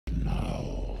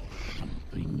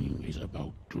is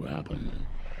about to happen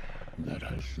that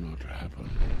has not happened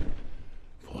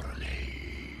for an age.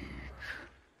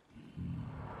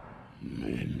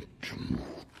 Entmoot.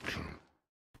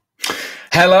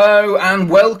 Hello and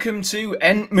welcome to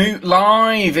Entmoot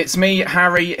Live. It's me,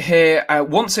 Harry, here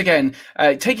once again,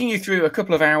 taking you through a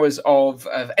couple of hours of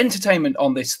entertainment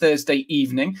on this Thursday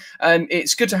evening.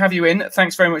 It's good to have you in.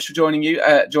 Thanks very much for joining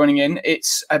in.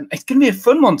 It's going to be a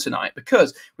fun one tonight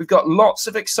because we've got lots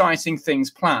of exciting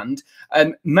things planned.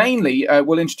 Mainly,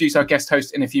 we'll introduce our guest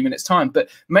host in a few minutes' time, but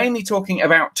mainly talking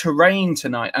about terrain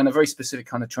tonight and a very specific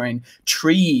kind of terrain,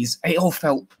 trees. It all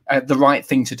felt the right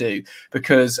thing to do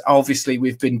because obviously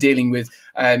we've been dealing with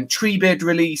tree bid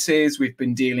releases, we've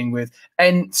been dealing with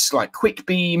Ents like Quick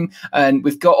Beam, and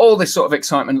we've got all this sort of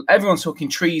excitement. Everyone's talking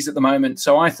trees at the moment,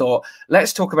 so I thought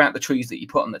let's talk about the trees that you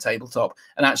put on the tabletop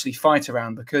and actually fight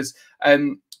around because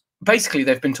basically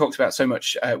they've been talked about so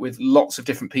much with lots of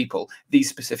different people, these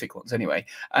specific ones anyway.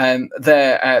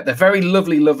 They're very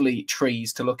lovely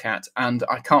trees to look at, and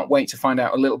I can't wait to find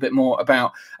out a little bit more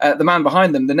about the man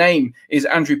behind them. The name is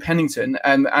Andrew Pennington,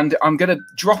 and I'm going to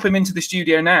drop him into the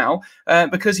studio now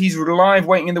because he's live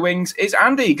waiting in the wings. It's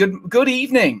Andy. Good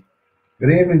evening.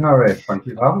 Good evening, Harry. Thank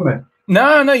you for having me.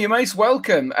 No, you're most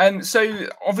welcome. So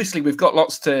obviously we've got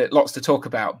lots to talk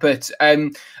about, but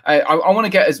I want to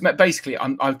get basically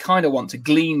I kind of want to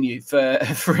glean you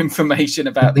for information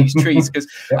about these trees because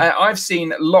I've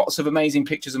seen lots of amazing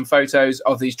pictures and photos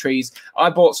of these trees. I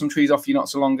bought some trees off you not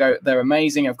so long ago. They're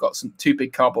amazing. I've got two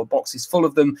big cardboard boxes full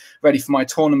of them ready for my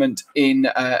tournament in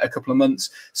a couple of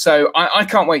months. So I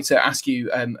can't wait to ask you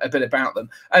a bit about them.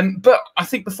 But I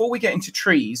think before we get into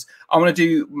trees, I want to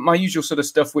do my usual sort of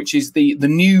stuff, which is the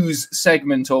news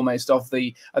segment almost of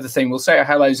the thing. We'll say our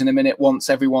hellos in a minute once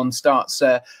everyone starts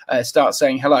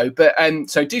saying hello. But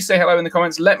so do say hello in the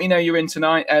comments. Let me know you're in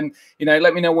tonight, and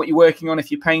let me know what you're working on if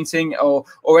you're painting or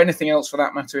anything else for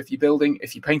that matter. If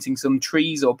you're painting some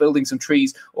trees or building some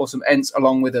trees or some Ents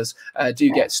along with us,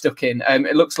 do get stuck in.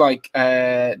 It looks like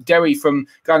Derry from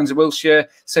Gardens of Wiltshire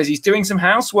says he's doing some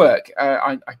housework.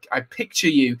 I picture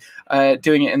you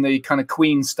doing it in the kind of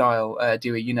Queen style,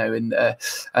 Dewey, in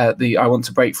the I want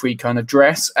to break free kind of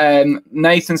dress.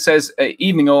 Nathan says,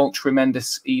 evening all,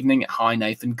 tremendous evening. Hi,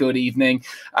 Nathan, good evening.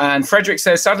 And Frederick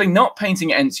says, sadly not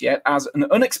painting Ents yet, as an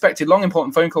unexpected, long,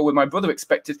 important phone call with my brother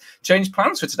expected changed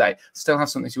plans for today. Still have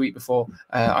something to eat before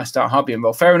I start hobbying.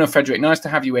 Well, fair enough, Frederick. Nice to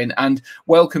have you in, and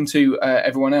welcome to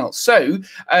everyone else. So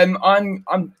I'm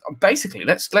basically,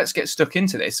 let's get stuck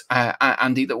into this,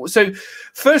 Andy. So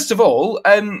first of all,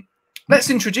 let's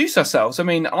introduce ourselves. I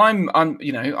mean, I'm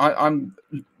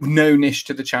known-ish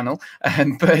to the channel,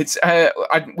 but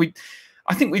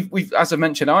I think we've, as I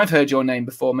mentioned, I've heard your name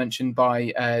before mentioned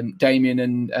by Damien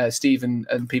and Stephen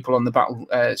and people on the Battle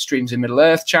Streams in Middle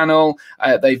Earth channel.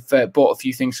 They've bought a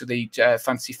few things for the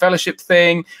Fantasy Fellowship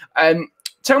thing.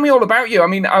 Tell me all about you. I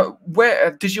mean,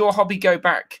 where does your hobby go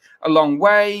back a long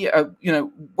way?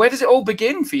 Where does it all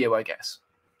begin for you, I guess?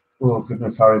 Oh,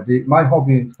 goodness, Harry. My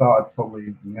hobby started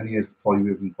probably many years before you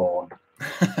were even born.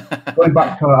 Going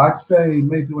back to, I'd say,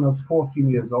 maybe when I was 14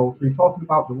 years old. So you're talking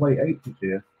about the late 80s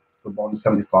here, so born in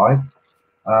 75.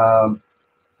 A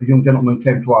young gentleman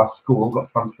came to our school,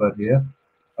 got transferred here,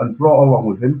 and brought along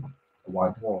with him a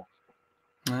white dwarf.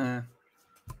 4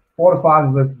 or 5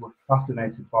 of us were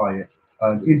fascinated by it.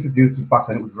 And he introduced us back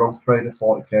then, it was Rogue Trader,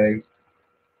 40k.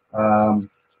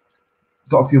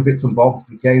 Got a few bits and bobs,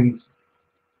 the games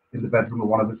in the bedroom of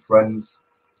one of his friends,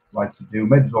 like to do,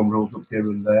 made his own rules up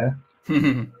here and there.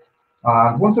 And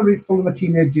once I reached full of my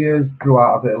teenage years, grew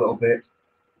out of it a little bit,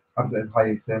 had a bit of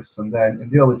hiatus, and then in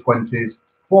the early 20s,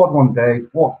 bored one day,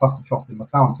 walked past the shop in my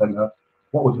town centre,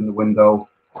 what was in the window?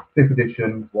 5th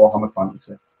edition Warhammer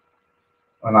Fantasy.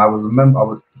 And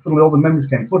suddenly all the memories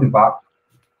came flooding back,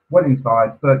 went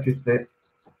inside, purchased it,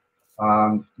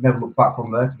 and never looked back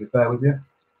from there, to be fair with you.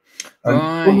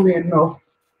 And funnily enough,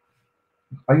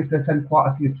 I used to attend quite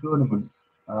a few tournaments.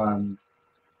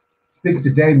 Speaking to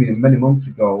Damien many months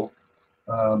ago,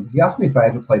 he asked me if I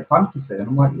ever played fantasy, and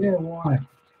I'm like, yeah, why?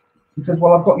 He says,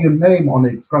 well, I've got your name on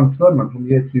a grand tournament from the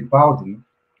year 2000,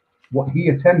 what he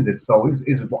attended, so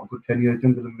he's what, a good 10 years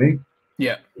younger than me.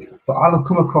 Yeah. So I'll have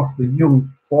come across the young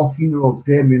 14-year-old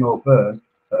Damien O'Byrne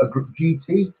at a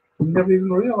GT, and never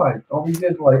even realised. All these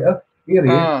years later, here he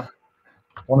is,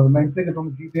 one of the main figures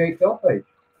on the GBA sale page.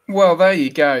 Well, there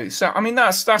you go. So, I mean,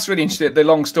 that's really interesting, the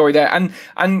long story there. And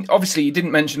obviously you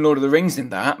didn't mention Lord of the Rings in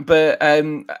that, but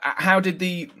how did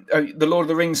the Lord of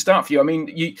the Rings start for you? I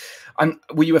mean,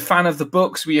 were you a fan of the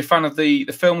books? Were you a fan of the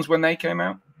films when they came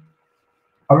out?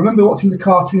 I remember watching the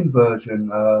cartoon version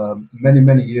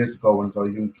many years ago when I was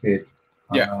a young kid.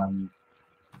 Yeah.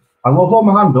 I will hold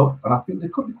my hand up, and I think there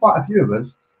could be quite a few of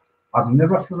us. I've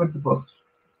never actually read the books.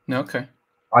 Okay.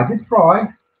 I did try,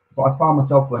 but I found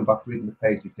myself going back reading the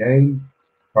page again,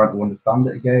 trying to understand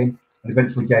it again, and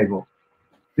eventually gave up.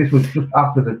 This was just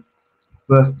after the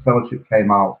first Fellowship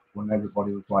came out, when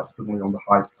everybody was like suddenly on the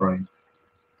hype train.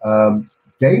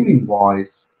 Gaming-wise,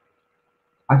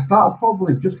 I started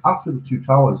probably just after the Two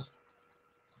Towers.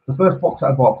 The first box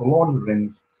set I bought for Lord of the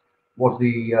Rings was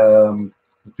the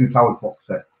Two Towers box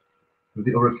set, with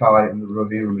the Uruk-hai and the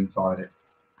Rohirrim inside it.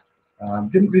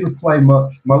 Didn't really play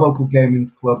much. My local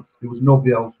gaming club, there was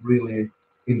nobody else really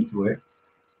into it.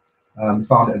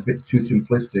 Found it a bit too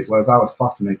simplistic, whereas I was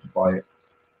fascinated by it.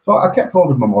 So I kept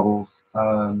hold of my models.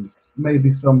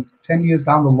 Maybe some 10 years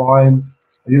down the line,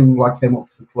 a young lad came up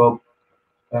to the club,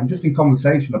 and just in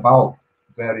conversation about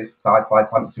various sci-fi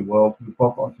fantasy worlds, we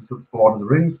both got onto the Lord of the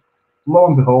Rings. Lo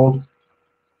and behold,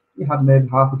 we had maybe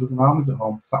half a dozen armies at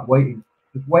home, sat waiting,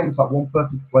 just waiting for that one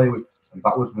person to play with, and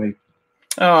that was me.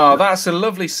 Oh, that's a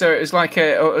lovely, sir. It's like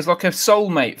a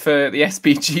soulmate for the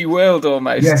SBG world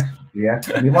almost. Yes, yes.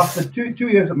 And he lasted two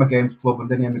years at my games club, and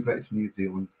then he emigrated to New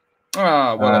Zealand.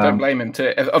 Oh, well, I don't blame him.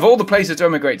 Of all the places to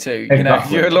emigrate to, exactly. You know, if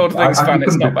you're a Lord of the Rings fan,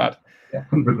 it's not bad. Yeah,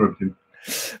 couldn't begrudge him.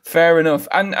 Fair enough.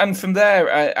 And from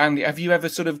there, Andy, have you ever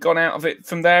sort of gone out of it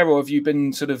from there, or have you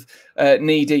been sort of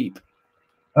knee deep?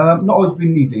 Not always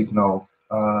been knee deep, no.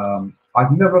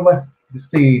 I've never left the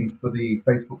scene for the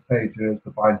Facebook pages,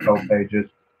 the buy and sell pages.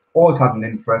 Always had an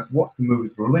interest. Watched the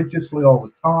movies religiously all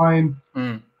the time.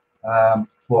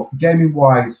 But gaming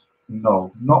wise,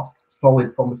 no, not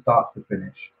solid from the start to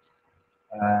finish.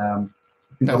 I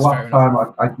think the last time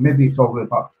maybe it's over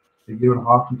about a year and a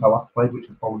half since I last played, which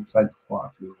is probably said quite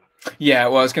a few. Yeah,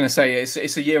 well, I was going to say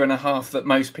it's a year and a half that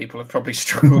most people have probably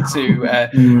struggled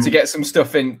to get some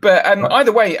stuff in. But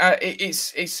either way,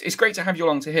 it's great to have you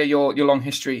along to hear your long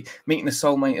history, meeting the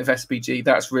soulmate of SBG.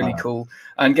 That's really cool,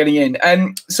 and getting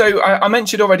in. So I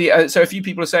mentioned already. So a few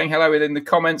people are saying hello within the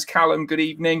comments. Callum, good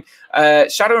evening.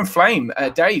 Shadow and Flame,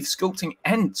 Dave, sculpting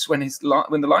Ents when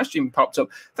the live stream popped up.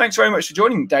 Thanks very much for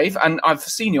joining, Dave. And I've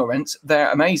seen your Ents;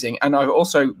 they're amazing. And I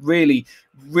also really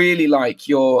like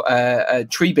your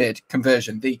Treebeard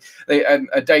conversion. Dave,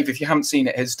 if you haven't seen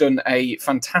it, has done a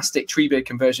fantastic Treebeard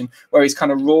conversion where he's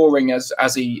kind of roaring as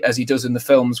he does in the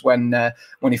films when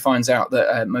he finds out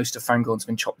that most of Fangorn's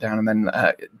been chopped down and then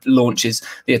launches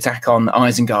the attack on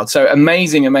Isengard. So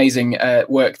amazing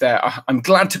work there. I'm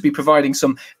glad to be providing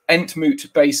some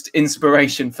Entmoot based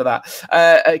inspiration for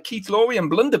that. Keith Laurie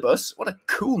and Blunderbuss, what a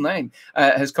cool name,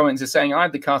 has commented saying, I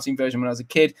had the cartoon version when I was a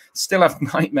kid, still have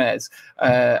nightmares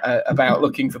about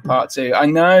looking for part 2. I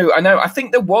know. I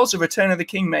think there was a Return of the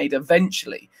King made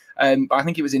eventually, but I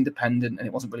think it was independent and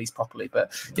it wasn't released properly.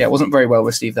 But yeah, it wasn't very well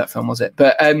received, that film, was it?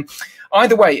 But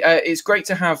either way, it's great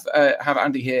to have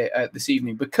Andy here this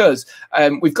evening, because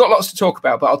we've got lots to talk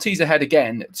about, but I'll tease ahead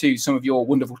again to some of your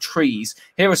wonderful trees.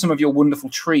 Here are some of your wonderful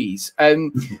trees.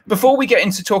 Before we get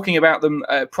into talking about them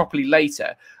properly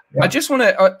later, I just want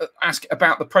to ask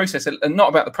about the process, and not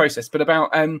about the process, but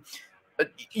about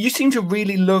you seem to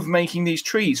really love making these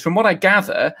trees. From what I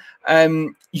gather,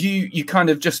 you kind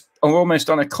of just are almost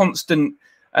on a constant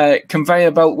conveyor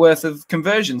belt worth of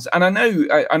conversions. And I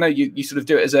know you sort of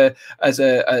do it as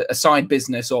a side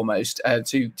business almost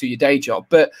to your day job.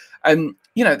 But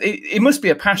you know, it must be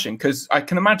a passion, because I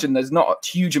can imagine there's not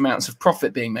huge amounts of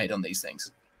profit being made on these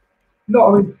things. No,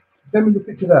 I mean, them in the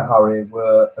picture there, Harry,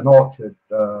 were an orchard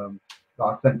that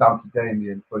I sent down to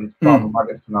Damien for his farm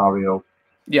maggot scenario.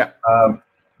 Yeah.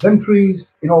 Them trees,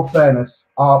 in all fairness,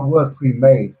 were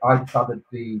pre-made. I just added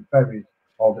the berries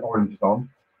or the oranges on,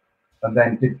 and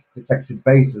then did the textured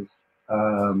bases.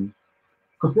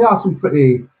 Because there are some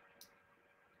pretty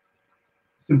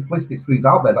simplistic trees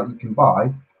out there that you can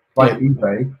buy by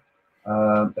eBay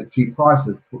at cheap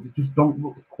prices, but they just don't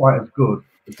look quite as good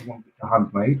as the ones that are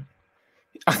handmade.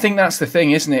 I think that's the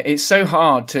thing, isn't it? It's so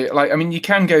hard to, like, I mean, you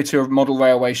can go to model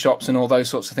railway shops and all those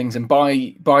sorts of things and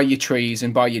buy your trees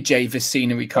and buy your Javis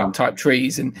scenery cut type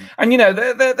trees, and you know,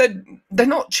 they're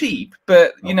not cheap,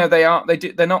 but you know,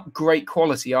 they're not great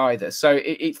quality either. So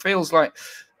it feels like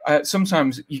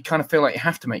sometimes you kind of feel like you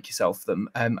have to make yourself them,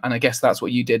 and I guess that's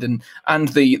what you did, and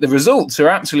the results are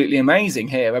absolutely amazing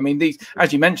here. I mean, these,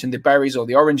 as you mentioned, the berries or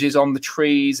the oranges on the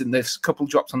trees, and there's a couple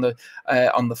drops on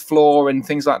the floor and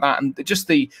things like that, and just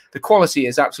the quality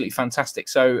is absolutely fantastic.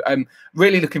 So I'm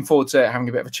really looking forward to having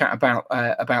a bit of a chat about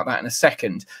that in a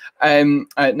second.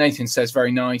 Nathan says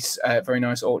very nice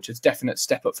orchards, definite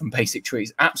step up from basic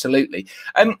trees, absolutely.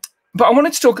 But I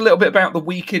wanted to talk a little bit about the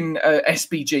week in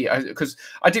SBG, because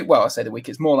I say the week,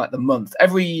 it's more like the month.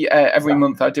 Every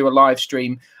month I do a live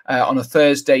stream on a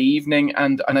Thursday evening,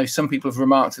 and I know some people have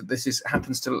remarked that this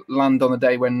happens to land on the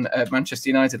day when Manchester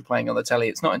United are playing on the telly.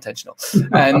 It's not intentional,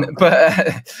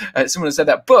 but someone has said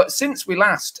that. But since we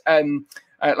last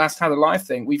had a live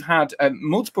thing, we've had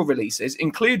multiple releases,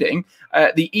 including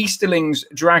the Easterlings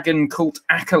Dragon Cult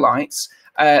Acolytes,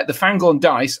 the Fangorn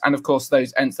Dice, and of course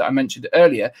those Ents that I mentioned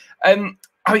earlier.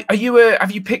 Have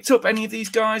you picked up any of these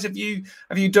guys? Have you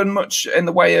done much in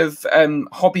the way of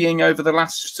hobbying over the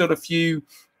last sort of few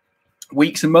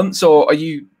weeks and months, or are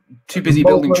you too busy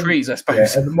building trees, I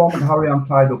suppose? Yeah, at the moment, Harry, I'm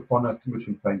tied up on a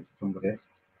commission paint for somebody.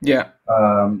 Yeah.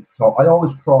 So I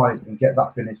always try and get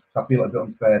that finished. I feel a bit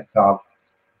unfair to have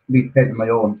me painting my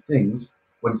own things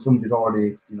when somebody's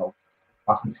already,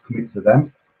 asked me to commit to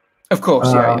them. Of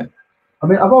course, yeah. I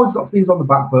mean, I've always got things on the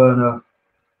back burner,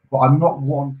 but I'm not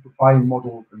one for buying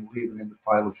models and leaving in the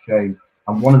pile of shame.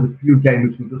 I'm one of the few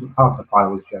gamers who doesn't have the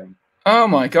pile of shame. Oh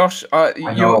my gosh,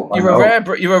 you're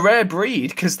a rare breed,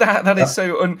 because that is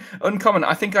so uncommon.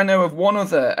 I think I know of one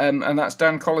other, and that's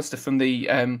Dan Collister from the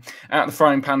Out of the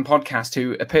Frying Pan podcast,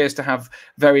 who appears to have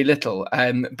very little.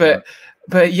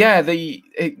 But yeah, the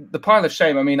pile of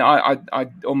shame. I mean, I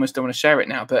almost don't want to share it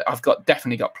now, but I've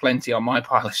definitely got plenty on my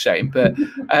pile of shame. But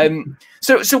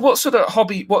so what sort of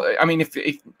hobby?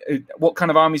 What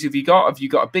kind of armies have you got? Have you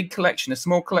got a big collection, a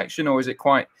small collection, or is it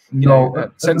quite at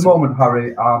the moment,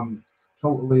 Harry? I'm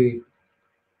totally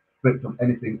strict on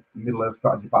anything Middle-earth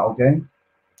strategy battle game.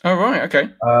 Oh right, okay.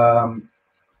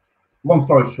 Long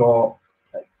story short,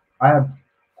 I had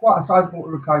quite a sizable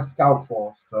Urukai scout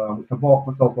force, which I bought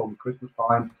myself over Christmas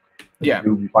time. Yeah.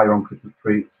 You buy your own Christmas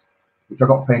treats, which I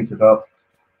got painted up.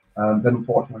 Then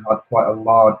unfortunately I had quite a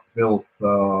large build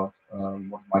for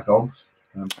one of my dogs.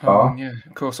 Oh yeah,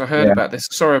 of course, I heard about this.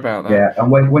 Sorry about that. Yeah,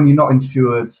 and when you're not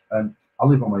insured, and I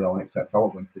live on my own, except I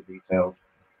won't go into the details.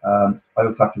 I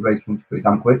also had to raise funds pretty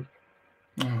damn quick.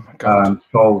 Oh my God.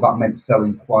 So that meant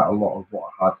selling quite a lot of what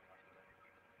I had.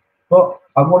 But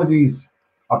I'm one of these.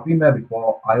 I've been there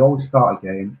before. I always start a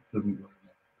game. Doesn't worry me.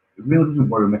 It really doesn't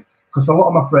worry me, because a lot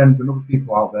of my friends and other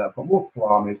people out there have got multiple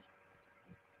armies.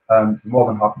 More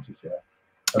than happy to share.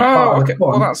 And okay.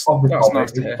 Well, that's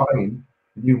nice to hear. Buying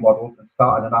new models and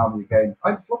starting an army again.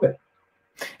 I just love it.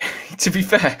 To be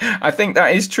fair, I think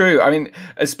that is true. I mean,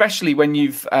 especially when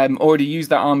you've already used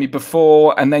that army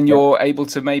before, and then you're able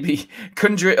to maybe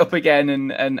conjure it up again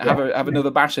and have another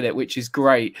bash at it, which is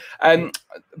great.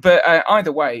 But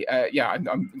either way,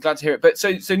 I'm glad to hear it. But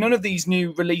so none of these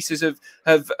new releases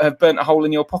have burnt a hole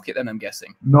in your pocket, then, I'm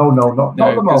guessing. No, not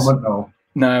at the moment. No.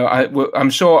 No, I'm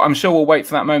sure we'll wait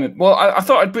for that moment. Well, I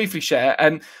thought I'd briefly share.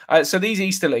 So these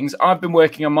Easterlings, I've been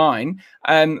working on mine.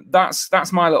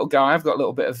 That's my little guy. I've got a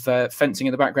little bit of fencing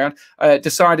in the background.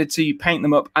 Decided to paint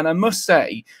them up, and I must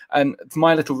say,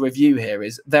 my little review here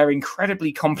is they're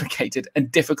incredibly complicated and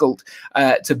difficult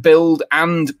to build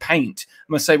and paint, I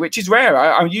must say, which is rare.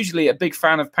 I'm usually a big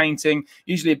fan of painting.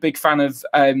 Usually a big fan of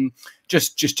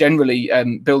just generally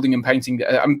building and painting.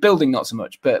 I'm building not so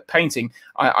much, but painting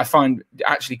I find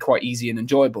actually quite easy and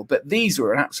enjoyable. But these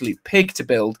were an absolute pig to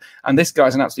build, and this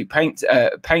guy's an absolute pain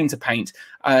to paint.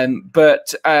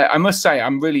 But I must say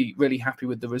I'm really, really happy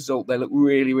with the result. They look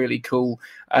really, really cool.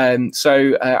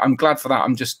 So I'm glad for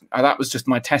that. That was just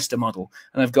my tester model,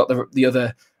 and I've got the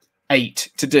other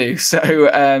 8 to do. So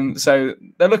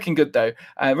they're looking good though.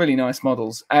 Really nice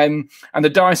models. And the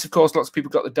dice, of course, lots of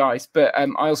people got the dice, but I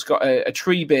also got a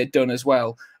tree beard done as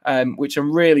well, which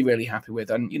I'm really, really happy with.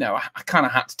 And I kind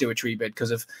of had to do a tree beard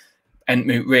because of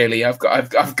Entmoot, really. I've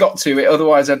got to it,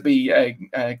 otherwise I'd be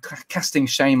casting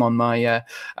shame on my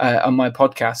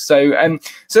podcast.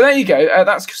 So there you go.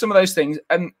 That's some of those things.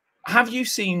 Have you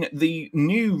seen the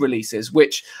new releases,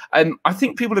 which I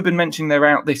think people have been mentioning they're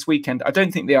out this weekend? I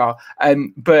don't think they are,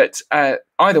 but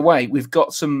either way, we've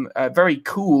got some very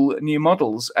cool new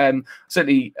models.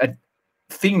 Certainly,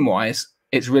 theme-wise,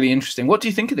 it's really interesting. What do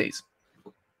you think of these?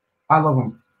 I love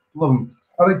them. Love them.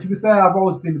 I mean, to be fair, I've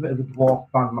always been a bit of a dwarf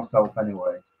fan myself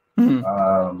anyway.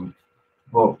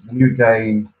 But the new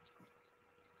game,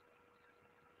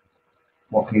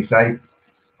 what can you say?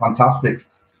 Fantastic.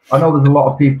 I know there's a lot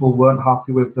of people weren't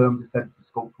happy with them. They said the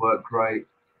sculpt worked great.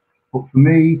 But for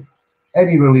me,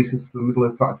 any releases for the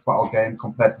Middle-earth strategy battle game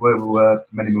compared to where we were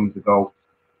many moons ago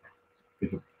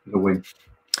is a win.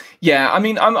 Yeah, I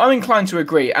mean, I'm inclined to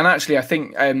agree. And actually, I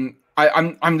think I'm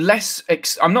less.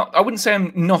 I wouldn't say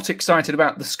I'm not excited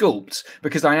about the sculpts,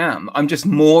 because I am. I'm just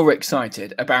more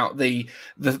excited about the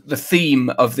theme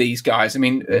of these guys. I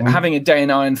mean, having a Day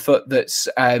and Iron Foot that's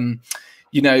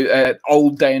you know,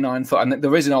 old Day and 9 foot, and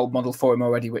there is an old model for him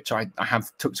already, which I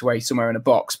have tucked away somewhere in a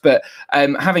box. But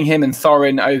having him and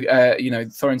Thorin, you know,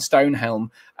 Thorin Stonehelm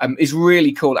is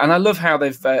really cool, and I love how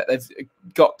they've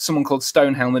got someone called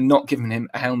Stonehelm and not given him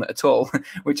a helmet at all,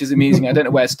 which is amusing. I don't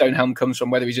know where Stonehelm comes from,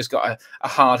 whether he's just got a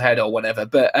hard head or whatever,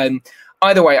 but.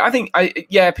 Either way, I think,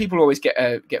 people always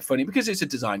get funny because it's a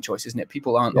design choice, isn't it?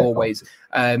 People aren't always,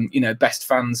 you know, best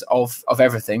fans of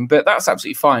everything, but that's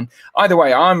absolutely fine. Either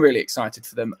way, I'm really excited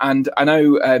for them, and I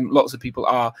know lots of people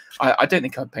are. I don't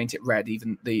think I'd paint it red,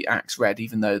 even the axe red,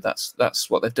 even though that's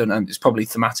what they've done, and it's probably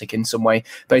thematic in some way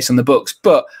based on the books,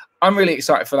 but. I'm really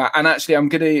excited for that, and actually, I'm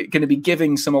gonna be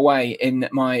giving some away in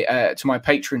my to my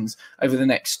patrons over the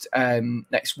next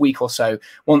week or so.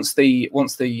 Once the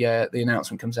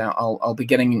announcement comes out, I'll be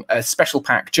getting a special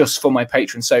pack just for my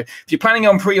patrons. So if you're planning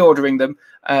on pre-ordering them,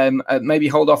 maybe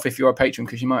hold off if you're a patron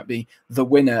because you might be the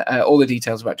winner. All the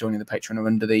details about joining the Patreon are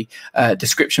under the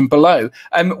description below.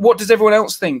 What does everyone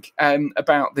else think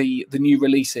about the new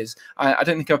releases? I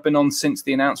don't think I've been on since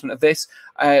the announcement of this.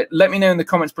 Let me know in the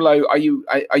comments below.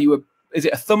 Is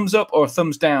it a thumbs up or a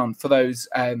thumbs down for those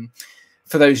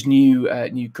new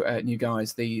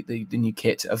guys, the new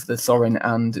kit of the Thorin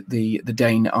and the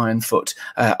Dane Ironfoot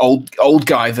old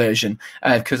guy version?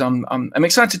 Because I'm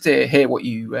excited to hear what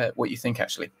you think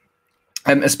actually.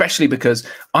 Especially because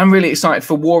I'm really excited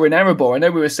for War in Erebor. I know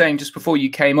we were saying just before you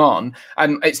came on,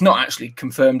 and it's not actually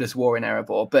confirmed as War in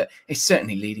Erebor, but it's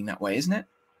certainly leading that way, isn't it?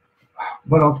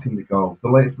 Where else can we go? The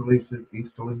latest release is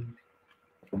Easterlings.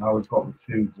 Now we've got the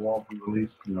 2 Dwarven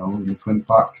released, you know, in the twin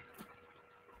pack.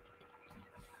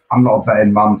 I'm not a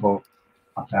betting man, but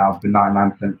I'd say I've been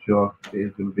 99% sure it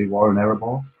is going to be War in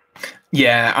Erebor.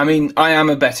 Yeah, I mean, I am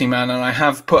a betting man, and I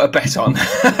have put a bet on.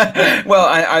 Well,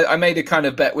 I made a kind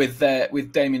of bet with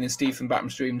Damien and Steve from Batman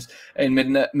Streams in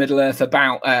Middle Earth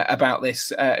about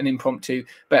this, an impromptu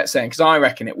bet saying, because I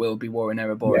reckon it will be War in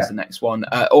Erebor as the next one,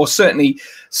 or certainly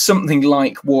something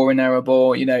like War in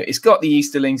Erebor. You know, it's got the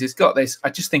Easterlings, it's got this. I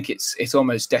just think it's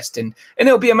almost destined, and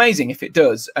it'll be amazing if it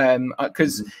does,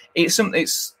 because it's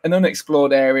an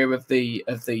unexplored area of the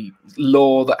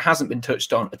lore that hasn't been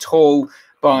touched on at all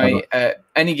by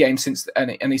any game since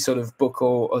any sort of book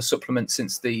or supplement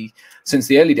since the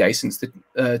early days, since the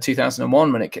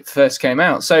 2001 when it first came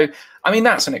out. So I mean,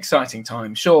 that's an exciting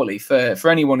time, surely, for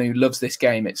anyone who loves this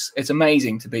game. It's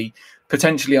amazing to be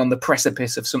potentially on the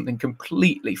precipice of something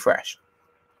completely fresh.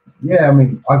 Yeah, I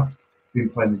mean, I've been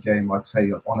playing the game, I'd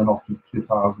say, on and off since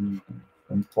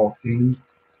 2014.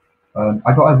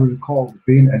 I don't ever recall there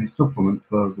being any supplement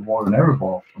for the War in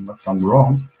Erebor, unless I'm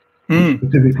wrong.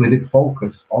 Specifically did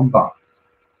focus on that,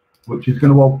 which is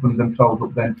going to open themselves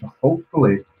up then to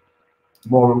hopefully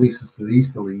more releases to the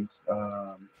Easterlings.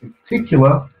 In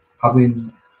particular,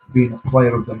 having been a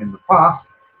player of them in the past,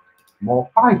 more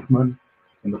pikemen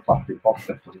in the plastic box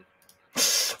accessories.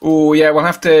 Oh yeah, we'll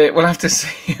have to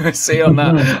see on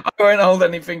that. I won't hold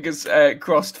any fingers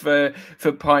crossed for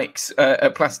pikes,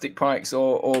 plastic pikes,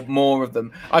 or more of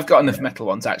them. I've got enough metal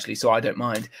ones actually, so I don't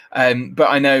mind. But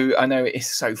I know it is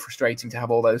so frustrating to have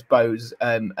all those bows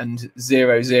and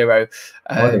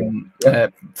 0/0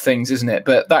 things, isn't it?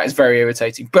 But that is very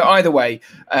irritating. But either way,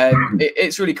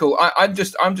 it's really cool. I'm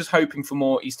just hoping for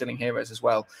more Easterling heroes as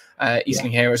well,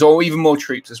 Easterling heroes, or even more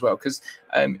troops as well, because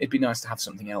it'd be nice to have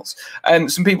something else.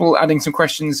 Some people adding some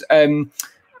questions.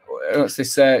 What's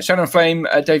this? Shadow and Flame.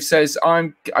 Dave says,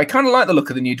 I kind of like the look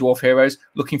of the new dwarf heroes.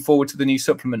 Looking forward to the new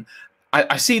supplement.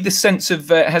 I see the sense of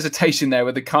hesitation there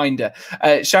with the kinder.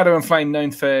 Shadow and Flame,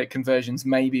 known for conversions,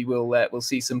 maybe we'll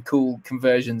see some cool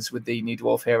conversions with the new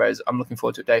dwarf heroes. I'm looking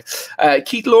forward to it, Dave.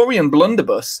 Keith Lorian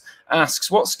Blunderbuss asks,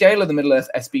 what scale are the Middle Earth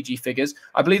SBG figures?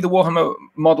 I believe the Warhammer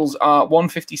models are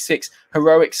 156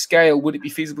 heroic scale. Would it be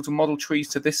feasible to model trees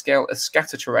to this scale as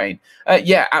scatter terrain?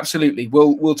 Yeah, absolutely.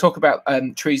 We'll talk about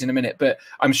trees in a minute, but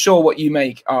I'm sure what you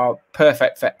make are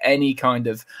perfect for any kind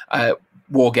of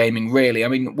wargaming, really. I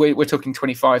mean, we're talking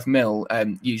 25 mil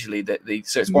usually. So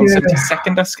it's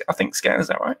 1/72, I think, scale. Is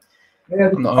that right?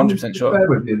 Yeah, I'm not 100% sure.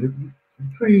 The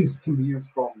trees can be used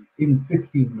from in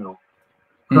 15 mil.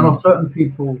 I know certain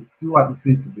people do like the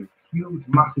trees to be huge,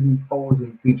 massive,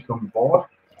 imposing features on the board.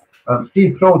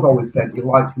 Steve Crow's always said he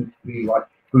likes them to be like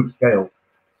true scale.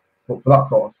 But for that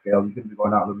sort of scale, you're going to be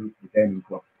going out of the roof of the gaming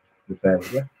club to say,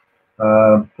 yeah.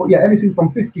 But yeah, anything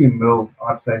from 15 mil,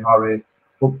 I'd say, Harry,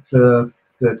 up to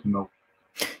 30 mil.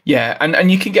 Yeah, and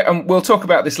you can get, and we'll talk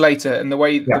about this later, and the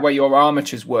way your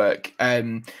armatures work,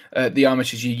 the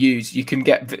armatures you use, you can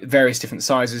get various different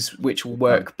sizes which will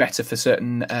work better for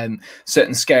certain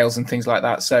scales and things like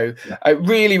that. So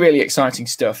really, really exciting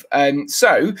stuff.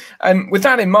 So with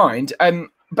that in mind,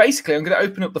 basically, I'm going to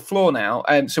open up the floor now.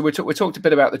 So we talked a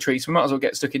bit about the trees, so we might as well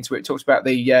get stuck into it. Talked about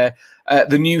the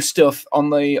new stuff on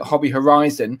the hobby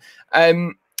horizon.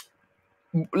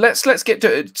 Let's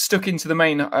get stuck into the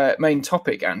main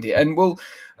topic, Andy, and we'll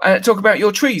talk about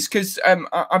your trees, because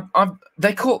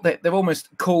they're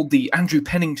almost called the Andrew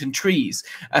Pennington trees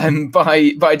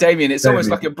by Damien. It's almost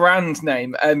like a brand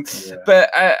name.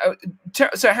 But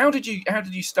so how did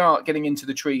you start getting into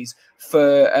the trees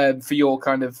for your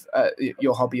kind of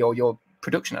your hobby or your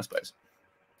production, I suppose?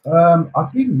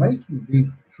 I've been making these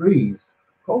trees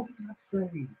probably, I'd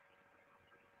say,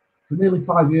 for nearly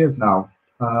 5 years now.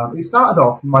 It started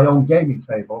off in my own gaming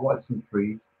table. I wanted some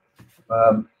trees.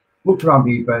 Looked around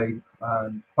eBay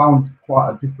and found quite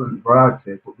a different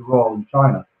variety, but they were all in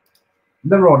China.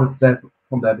 Never ordered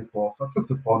from there before, so I took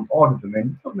the phone, ordered them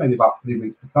in. It took maybe about 3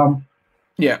 weeks to come.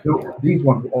 Yeah. These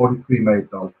ones were already pre-made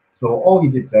though. So all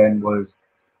you did then was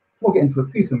plug it into a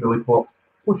piece of milliput,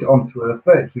 push it onto a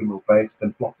 32mm base,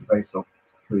 then block the base up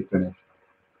till you finish.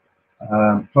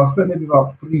 So I spent maybe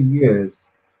about 3 years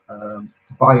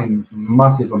buying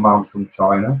massive amounts from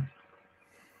China,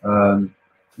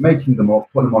 making them up,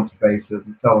 putting them onto bases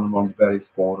and selling them on various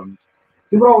forums.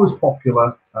 They were always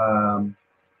popular, but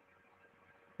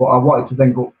I wanted to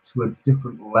then go up to a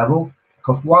different level,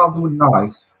 because while they were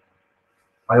nice,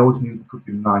 I always knew there could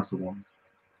be nicer ones.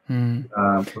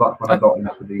 So that's when I got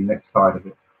into the next side of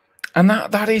it. And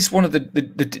that is one of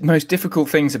the most difficult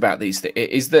things about these,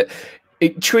 is that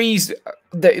trees,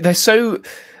 they're so...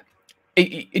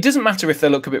 It doesn't matter if they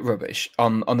look a bit rubbish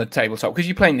on the tabletop, because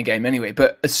you're playing the game anyway.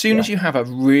 But as soon as you have a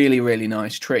really, really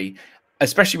nice tree,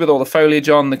 especially with all the foliage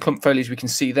on, the clump foliage we can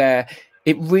see there,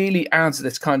 it really adds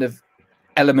this kind of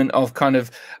element of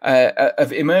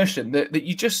of immersion that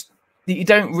you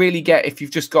don't really get if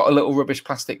you've just got a little rubbish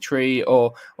plastic tree,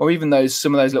 or even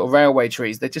some of those little railway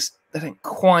trees. They don't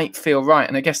quite feel right.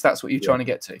 And I guess that's what you're trying to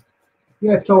get to.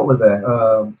 Yeah, totally there.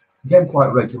 Getting quite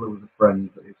regular with a friend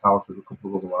at his house with a couple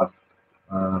of other lads.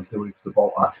 They were into the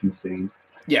bolt action scene.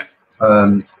 Yeah.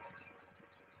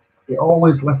 It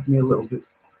always left me a little bit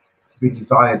to be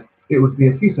desired. It would be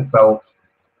a piece of felt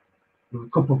with a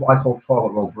couple of what I call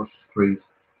toilet roll brush trees,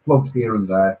 plugged here and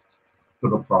there,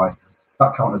 stood upright.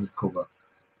 That counted as cover.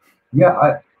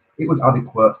 Yeah, it was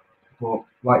adequate, but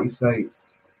like you say,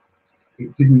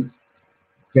 it didn't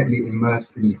get me immersed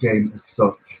in the game as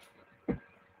such.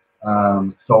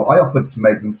 So I offered to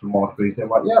make them some more trees. They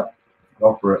were like, yeah,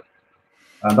 go for it.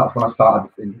 And that's when I started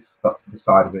in this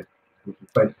side of it, which is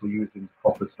basically using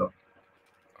proper stuff.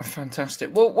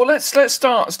 Fantastic. Well, let's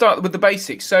start with the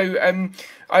basics. So,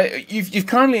 you've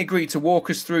kindly agreed to walk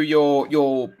us through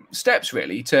your steps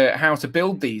really to how to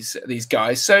build these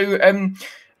guys. So,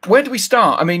 where do we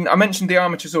start? I mean, I mentioned the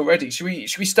armatures already. Should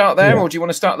we start there, or do you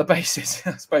want to start at the bases?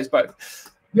 I suppose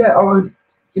both. Yeah, I mean,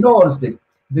 in all honesty,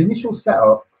 the initial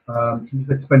setup is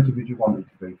as expensive as you want it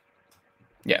to be.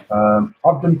 Yeah.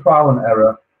 I've done trial and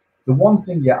error. The one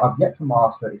thing I've yet to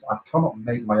master is I cannot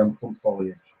make my own clump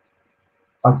foliage.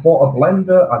 I've bought a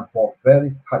blender, I've bought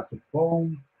various types of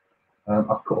foam,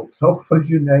 I've cut up soap, as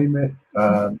you name it,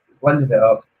 blended it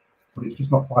up, but it's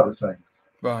just not quite the same.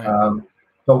 Right.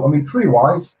 So, I mean,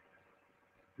 tree-wise,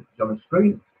 on the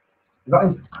screen, is that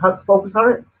in focus,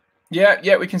 Harry?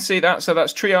 Yeah, we can see that. So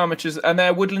that's tree armatures, and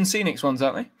they're Woodland Scenics ones,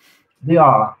 aren't they? They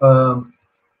are.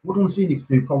 Woodland Scenics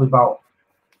do probably about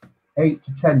 8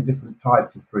 to 10 different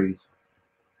types of trees,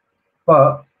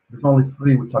 but there's only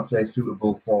 3 which I'd say are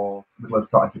suitable for middle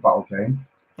strategy battle game.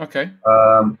 Okay.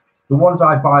 The ones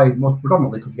I buy most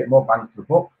predominantly because you get more bang for the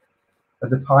buck are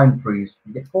the pine trees.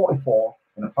 You get 44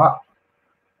 in a pack,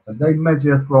 and they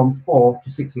measure from 4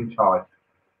 to 6 inch high.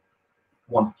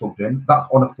 Once plugged in, that's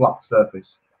on a flat surface.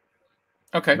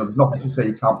 Okay. There's nothing to say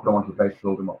you can't put them onto the base to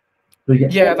build them up. So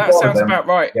yeah, that sounds about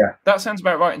right. Yeah, that sounds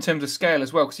about right in terms of scale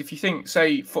as well. Because if you think,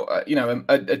 say, for,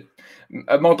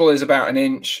 a model is about an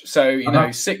inch, so you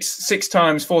know, 4 to 6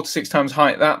 times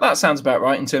height. That sounds about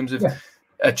right in terms of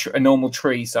a normal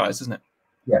tree size, doesn't it?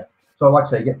 Yeah. So, like I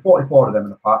say, you get 44 of them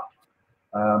in a pack.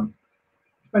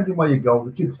 Depending where you go,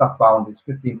 the cheapest I found is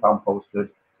 £15 posted.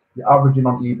 You're averaging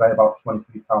on eBay about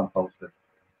 £23 posted.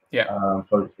 Yeah.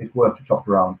 So it's worth to shop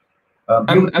around. And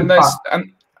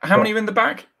how many are in the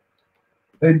back?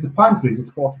 In the pine trees, it's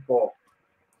 44.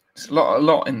 It's a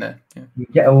lot in there. Yeah. You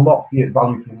get a lot of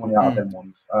value for money out of them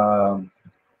ones.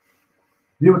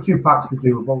 The other 2 packs to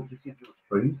do are both deciduous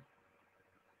trees.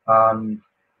 And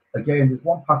again, there's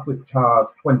one pack which has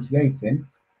 28 in,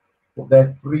 but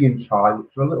they're 3 inch high,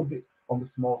 which are a little bit on the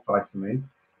small side for me,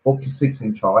 up to 6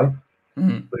 inch high.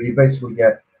 So you basically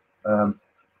get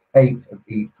 8 of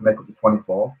each to make up the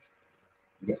 24.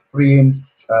 You get 3 inch,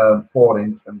 4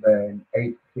 inch, and then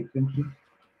 8 6 inches.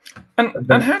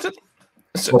 And how do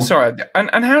sorry,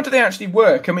 and how do they actually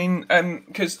work? I mean,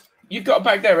 because you've got a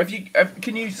bag there.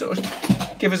 Can you sort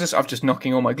of give us I'm just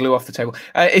knocking all my glue off the table.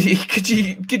 Could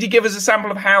you give us a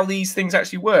sample of how these things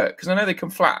actually work? Because I know they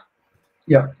come flat.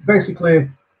 Yeah, basically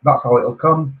that's how it'll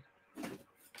come.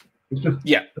 It's just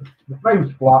the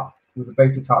frame's flat with the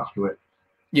base attached to it.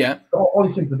 Yeah. So all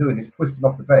you're simply doing is twisting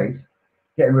off the base,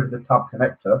 getting rid of the tab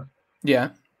connector. Yeah.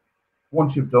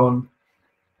 Once you've done,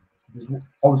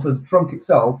 obviously the trunk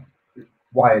itself is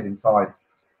wired inside.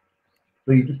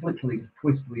 So you just literally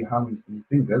twist with your hands and your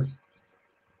fingers,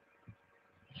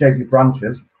 shape your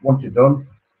branches. Once you're done,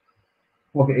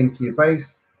 plug it into your base.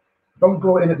 Don't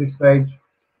glue it in at this stage,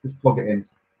 just plug it in.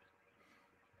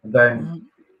 And then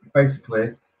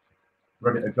basically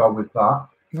ready to go with that.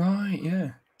 Right, yeah.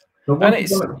 So and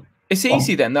it's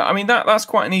easy then. I mean, that's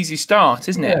quite an easy start,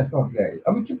 isn't it? Yeah.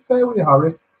 I mean, to be fair with you,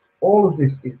 Harry, all of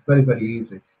this is very, very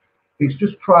easy. It's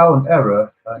just trial and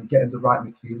error and getting the right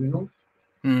materials.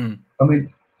 Mm. I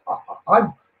mean,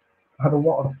 I've had a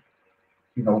lot of,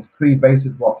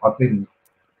 pre-bases what I've been,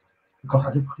 because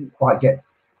I just couldn't quite get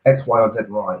X, Y, or Z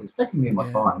right. It's taking me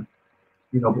my time,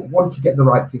 but once you get the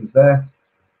right things there,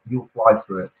 you'll fly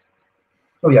through it.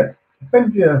 So yeah,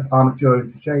 bend your armature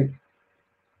into shape,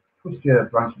 twist your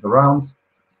branches around,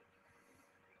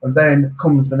 and then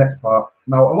comes the next part.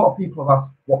 Now, a lot of people have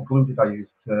asked what glue did I use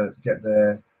to get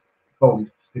the foliage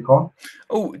to stick on.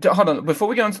 Oh, hold on. Before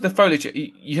we go on to the foliage,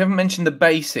 you haven't mentioned the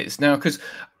bases now, because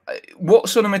what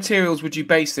sort of materials would you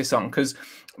base this on? Because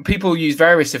people use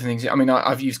various different things. I mean,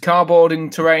 I've used cardboard in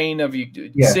terrain. I've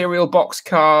used cereal box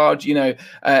card,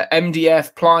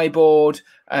 MDF, plyboard,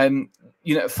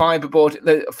 fiberboard,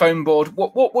 the foam board.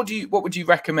 What would you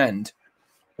recommend?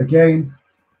 Again,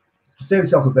 to save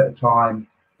yourself a bit of time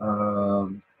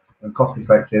and cost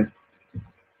effective,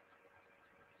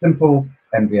 simple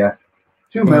MDF,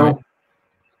 2 mil.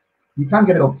 You can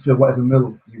get it up to whatever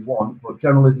mil you want, but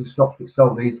generally the shops that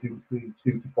sell these do between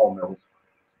 2 to 4 mils.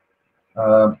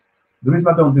 The reason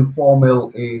I don't do 4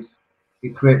 mil is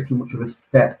it creates too much of a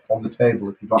step on the table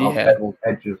if you don't have beveled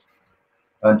edges.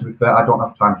 And to be fair, I don't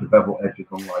have time to bevel edges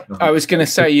on like that. I was going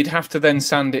to say you'd have to then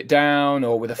sand it down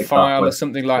or with a file or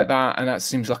something like that, and that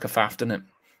seems like a faff, doesn't it?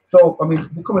 So, I mean,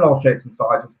 they come in all shapes and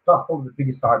sizes. That's probably the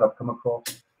biggest size I've come across.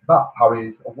 That, Harry,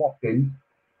 is a whopping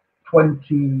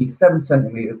 27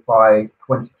 centimetres by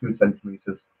 22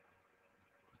 centimetres.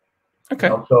 Okay.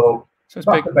 So that's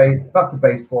big. That's the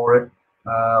base for it.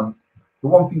 The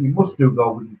one thing you must do,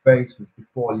 though, with your base is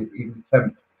before you even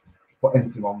attempt to put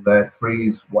anything on there,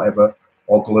 freeze, whatever,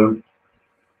 or glue,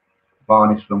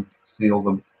 varnish them, seal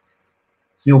them.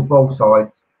 Seal both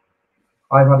sides.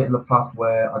 I've had it in the past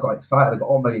where I got excited, I got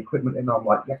all my equipment in, I'm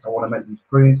like, yes, I want to make these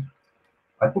freeze.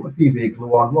 I put the PVA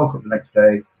glue on, woke up the next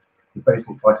day, the base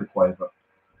looked like a quaver.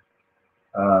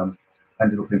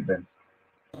 Ended up in bin.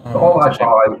 So all I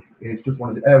buy is just one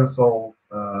of the aerosol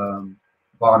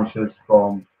varnishes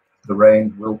from the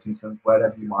range, Wilkinson's,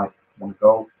 wherever you might want to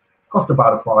go. Cost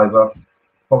about $5.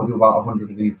 Probably do about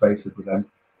 100 of these bases with them,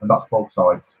 and that's both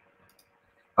sides.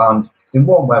 And in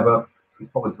warm weather, it's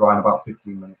probably dry in about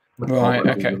 15 minutes. Right,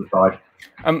 okay.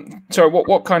 Sorry,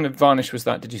 what kind of varnish was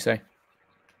that, did you say?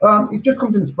 It just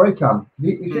comes in a spray can.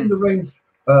 It's in the range,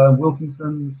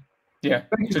 Wilkinson's. Yeah,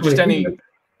 so just any...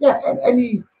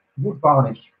 any wood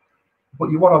varnish.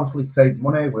 But you want to obviously save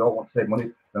money. We all want to save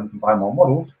money, so you can buy more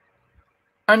models.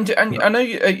 And I know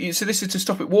so this is to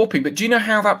stop it warping, but do you know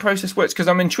how that process works? Because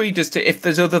I'm intrigued as to if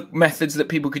there's other methods that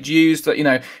people could use, that,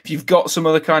 if you've got some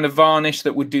other kind of varnish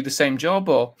that would do the same job,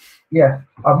 or... Yeah,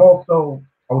 I was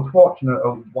fortunate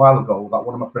a while ago that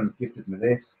one of my friends gifted me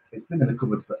this. It's been in the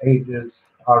cupboard for ages,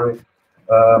 Harry.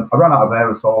 I ran out of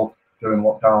aerosol during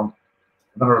lockdown,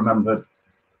 and then I remembered.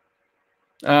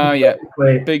 Yeah,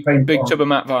 big tub of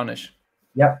matte varnish.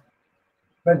 Yep.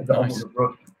 Nice. With a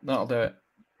brush. That'll do it.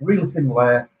 Really thin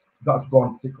layer, that's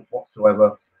gone stick up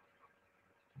whatsoever.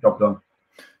 Job done.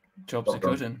 Job's a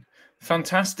good one.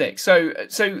 Fantastic. So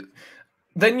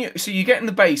then you get in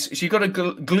the base. So you've got to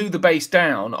glue the base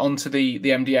down onto the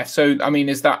MDF. So I mean,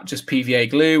 is that just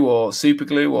PVA glue or super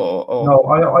glue or? No,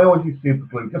 I always use super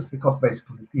glue just because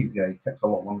basically the PVA takes a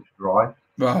lot longer to dry.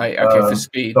 Right. Okay, for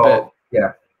speed. So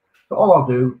yeah. So all I'll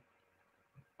do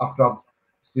after I've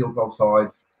sealed both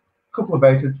sides, a couple of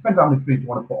bases, depends how many trees you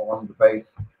want to put on the base.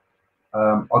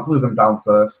 I'll glue them down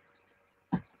first,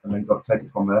 and then got to take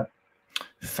it from there.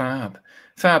 Fab.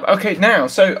 Okay, now,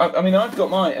 so I mean, I've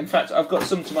got in fact, I've got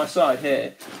some to my side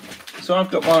here. So I've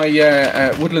got my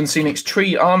Woodland Scenics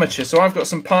tree armature. So I've got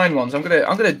some pine ones. I'm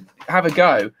gonna have a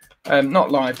go.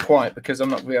 Not live quite, because I'm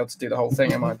not going to be able to do the whole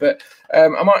thing, am I? But I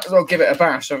might as well give it a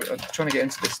bash. I'm trying to get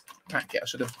into this packet. I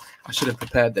should have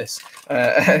prepared this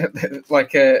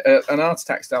like an art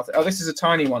attack stealth. Oh, this is a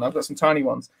tiny one. I've got some tiny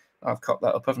ones. I've cut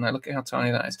that up, haven't I? Look at how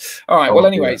tiny that is. All right. Well,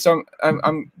 anyway, so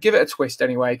I'm give it a twist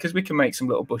anyway, because we can make some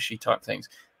little bushy type things.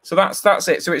 So that's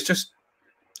it. So it's just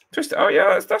twist. Oh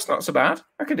yeah, that's not so bad.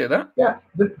 I can do that. Yeah,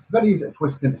 it's very easy to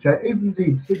twist into shape. Even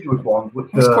the deciduous ones, which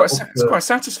it's quite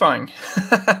satisfying.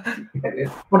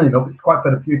 It's funny enough. It's quite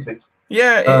therapeutic.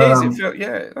 Yeah, it is. It feels,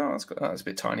 yeah, that's a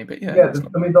bit tiny, but yeah. Yeah,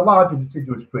 I mean, the larger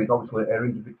deciduous trees obviously are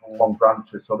individual long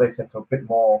branches, so they take a bit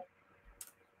more,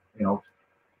 you know.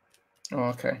 Oh,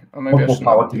 okay. Or maybe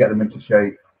power to get them into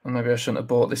shape. Or maybe I shouldn't have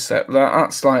bought this set.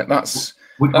 That's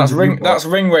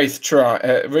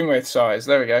ringwraith size.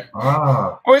 There we go.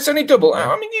 Ah. Oh, it's only double.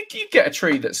 I mean, you get a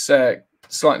tree that's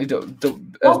slightly as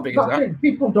big as that.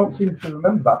 People don't seem to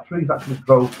remember that trees actually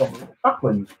grow from little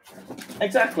saplings.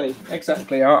 Exactly.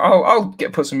 I'll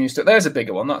put some use to it. There's a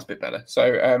bigger one. That's a bit better.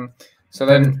 So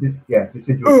then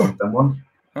deciduous ones.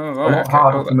 Oh, right. A lot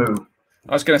harder to move.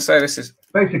 I was going to say this is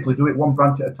basically do it one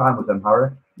branch at a time with them,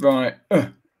 Harry. Right.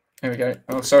 Here we go.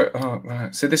 Oh, sorry. Oh,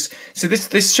 right. So this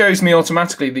shows me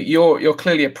automatically that you're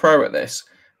clearly a pro at this.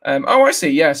 Oh, I see.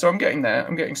 Yeah. So I'm getting there.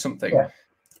 I'm getting something. Yeah.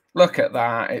 Look at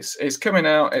that. It's coming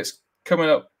out. It's coming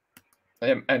up.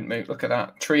 Entmoot. Look at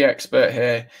that. Tree expert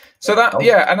here. So that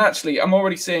and actually, I'm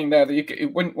already seeing there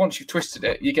that once you've twisted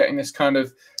it, you're getting this kind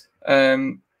of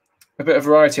a bit of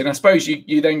variety. And I suppose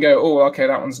you then go, oh, okay,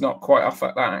 that one's not quite off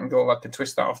at that angle. I can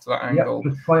twist that off to that angle. Yeah,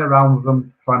 just play around with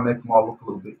them, try and make them all look a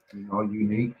little bit,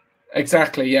 unique.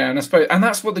 Exactly, yeah, and I suppose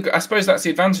that's the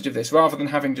advantage of this, rather than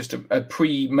having just a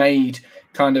pre-made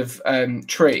kind of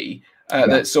tree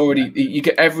that's already. You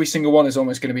get every single one is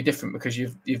almost going to be different because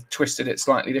you've twisted it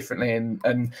slightly differently,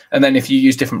 and then if you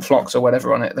use different flocks or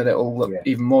whatever on it, then it'll look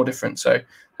even more different. So,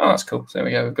 that's cool. So there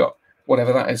we go. We've got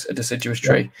whatever that is, a deciduous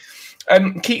tree.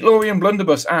 Keith Lorian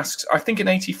Blunderbuss asks, I think an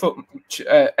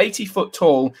 80-foot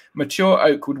tall mature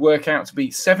oak would work out to be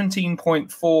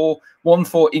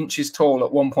 17.414 inches tall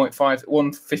at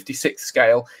 1.56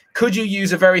 scale. Could you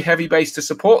use a very heavy base to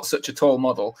support such a tall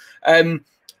model?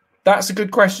 That's a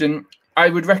good question. I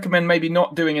would recommend maybe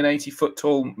not doing an 80-foot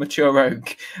tall mature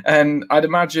oak. I'd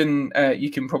imagine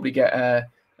you can probably get a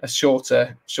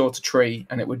shorter tree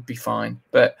and it would be fine.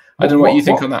 But I don't know what you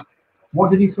think on that. What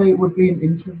did he say it would be in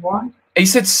inches wide? He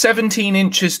said 17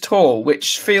 inches tall,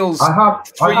 which feels. I have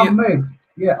made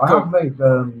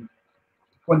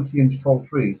 20-inch tall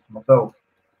trees myself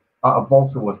out of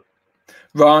balsa wood.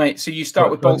 Right, so you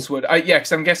start with balsa wood. Yeah,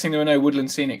 because I'm guessing there are no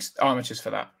Woodland Scenic armatures for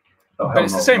that. Oh, but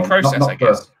it's the same process, I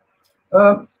guess.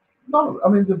 No, I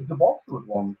mean the balsa wood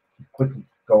one, quickly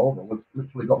go over. Was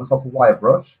literally got myself a wire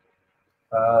brush,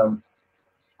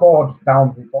 scored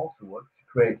down the balsa wood to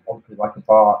create obviously like a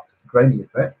bark grainy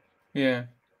effect. Yeah.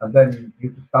 And then you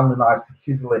just stand the knife to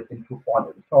chisel it into a point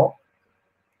at the top.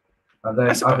 And then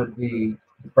added the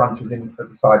branches in at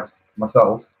the sides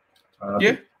myself.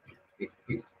 It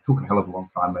took a hell of a long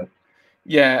time, mate.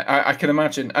 Yeah, I can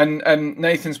imagine. And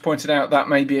Nathan's pointed out that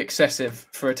may be excessive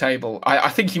for a table. I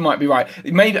think he might be right.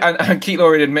 Maybe, and Keith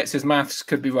Laurie admits his maths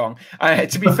could be wrong.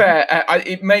 To be fair,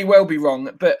 it may well be wrong.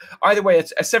 But either way, a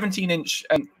 17-inch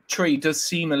tree does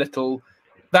seem a little.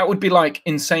 That would be like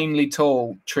insanely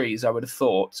tall trees, I would have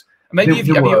thought. Maybe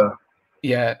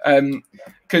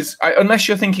because unless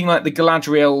you're thinking like the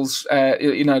Galadriels,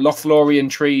 Lothlorien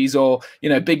trees, or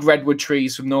big redwood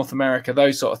trees from North America,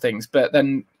 those sort of things. But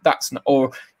then that's not,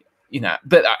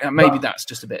 but maybe that's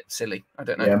just a bit silly. I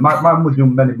don't know. Yeah, my man was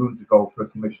doing many moons ago for a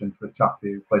commission for a chap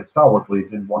who played Star Wars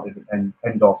Legion, wanted an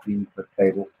Endor theme for the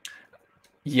table.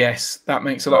 Yes, that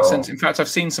makes a lot of sense. In fact, I've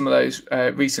seen some of those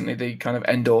recently, the kind of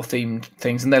Endor themed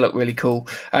things, and they look really cool.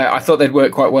 I thought they'd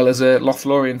work quite well as a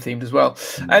Lothlorien themed as well.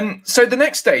 And so the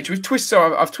next stage,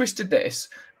 I've twisted this,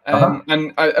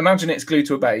 and I imagine it's glued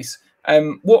to a base.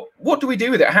 What do we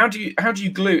do with it? How do you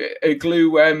glue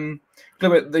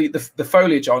the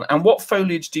foliage on, and what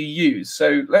foliage do you use?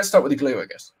 So let's start with the glue, I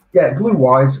guess. Yeah, glue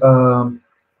wise,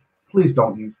 please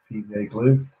don't use PVA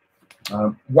glue.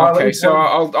 Okay, so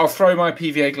I'll throw my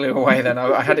PVA glue away then.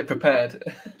 I had it prepared.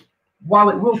 While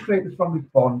it will create the strongest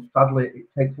bond, sadly, it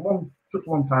takes such a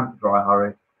long time to dry,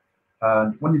 Harry.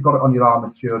 And when you've got it on your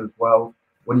armature as well,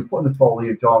 when you're putting the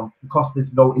foliage on, because there's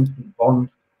no instant bond,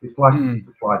 it's likely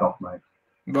to slide off, mate.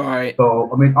 Right. So,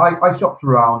 I mean, I shopped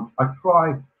around. I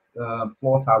tried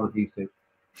floor tile adhesive,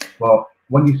 but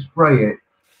when you spray it,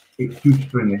 it's too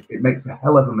stringy. It makes a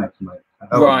hell of a mess, mate.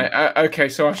 Right. Okay.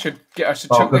 So I should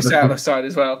chuck this out the side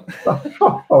as well.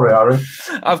 Sorry, Harry.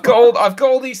 I've got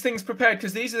all these things prepared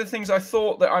because these are the things I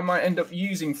thought that I might end up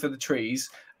using for the trees.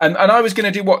 And I was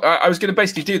going to do I was going to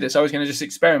basically do this. I was going to just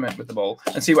experiment with them all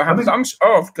and see what happens.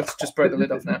 I've got to just break the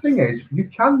lid off now. The thing is, you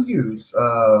can use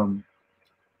the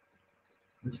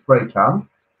spray can.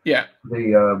 Yeah.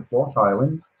 The floor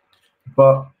tiling,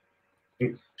 but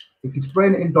if you're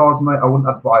spraying it indoors, mate, I wouldn't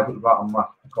advise it without a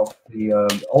mask because the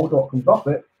odour that comes off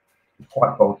it is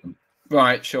quite potent.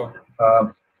 Right, sure.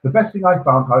 The best thing I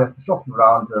found, I have to shopping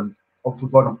around and also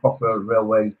going on proper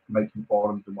railway making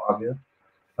forums and what have you,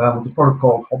 was a product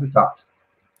called Hobby Tack.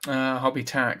 Hobby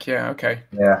Tack, yeah, okay.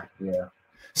 Yeah.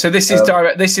 So this is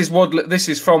direct. This is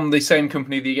from the same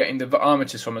company that you're getting the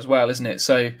armatures from as well, isn't it?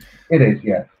 So it is,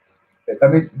 yeah. I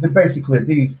mean, basically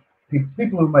these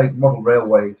people who make model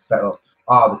railway setups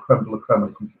are the creme de la creme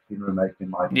of computer making, in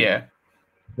my opinion. Yeah.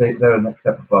 They're the next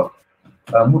step above.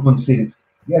 Woodland Seeds,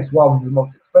 yes, while they're the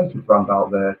most expensive brand out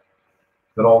there,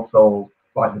 they're also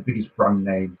like the biggest brand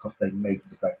name because they make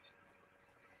the best.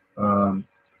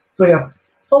 So yeah,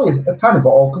 it's only a tiny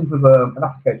bottle, comes with an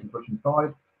application brush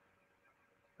inside.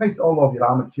 Paste it all over your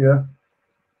armature,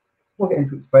 plug it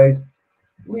into its face,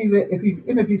 leave it, if you're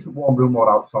in a decent warm room or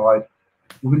outside,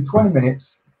 within 20 minutes,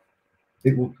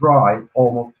 it will dry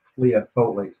almost clear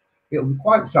totally. It'll be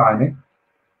quite shiny,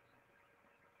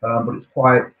 but it's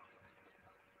quite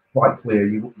clear.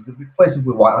 The places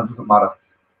with white, and it doesn't matter.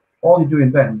 All you're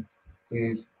doing then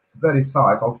is very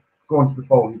tight. I'll go into the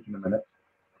foliage in a minute.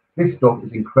 This stuff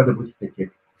is incredibly sticky.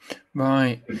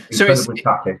 Right. It's incredibly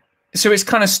tacky. So it's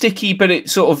kind of sticky, but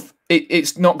it's sort of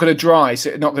it's not going to dry.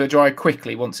 So it's not going to dry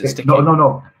quickly once it's sticky.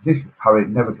 No. This, Harry,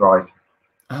 never dries.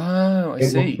 Oh, I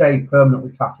see. It will stay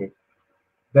permanently tacky.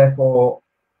 Therefore,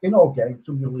 in all games,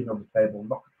 somebody will lean on the table,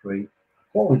 knock a tree,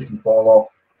 foliage can fall off.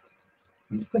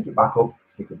 You just pick it back up,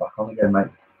 stick it back on again, mate.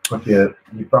 Because your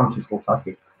branches will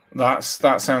tacky. That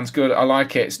sounds good. I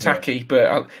like it. It's tacky, but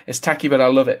I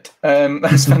love it.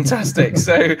 That's fantastic.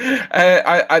 So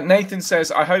Nathan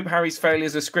says, I hope Harry's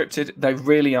failures are scripted. They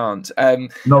really aren't.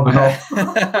 No, they're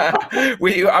not.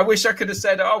 I wish I could have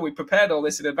said, we prepared all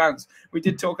this in advance. We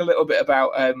did talk a little bit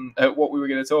about what we were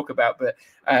going to talk about, but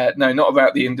no, not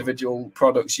about the individual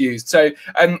products used. So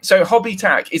Hobby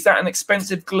Tack, is that an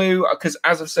expensive glue? Because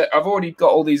as I've said, I've already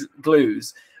got all these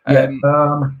glues. Again,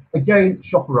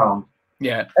 shop around.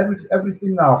 Yeah.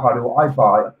 Everything now, Harry, what I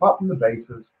buy, apart from the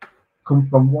bases, comes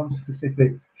from one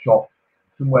specific shop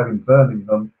somewhere in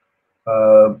Birmingham.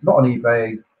 Not on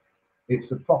eBay.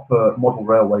 It's a proper model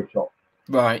railway shop.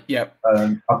 Right. Yep.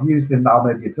 I've used them now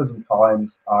maybe a dozen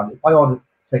times, and if I order,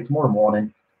 say tomorrow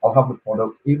morning, I'll have the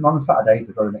product even on a Saturday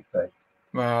the very next day.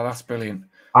 Wow, that's brilliant.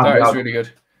 And that is really good.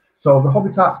 So the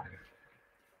Hobby Tack,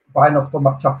 buying off from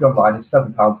that chappie online, is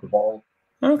 £7 per bottle.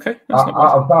 Okay. Out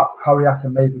of that, Harry, I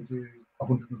can maybe do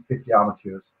 150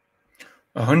 armatures.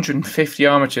 150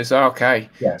 armatures. Okay.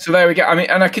 Yeah. So there we go. I mean,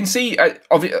 and I can see.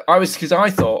 Because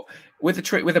I thought with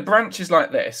the branches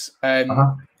like this,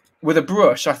 with a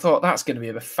brush, I thought that's going to be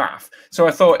a bit faff. So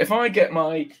I thought if I get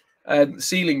my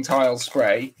ceiling tile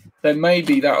spray, then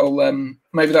maybe that'll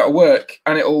work,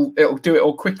 and it'll do it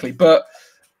all quickly. But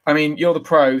I mean, you're the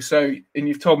pro, and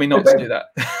you've told me not to do that.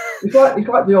 It's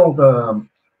like the old.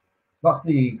 That's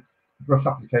the brush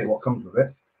applicator. What comes with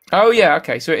it? Oh yeah,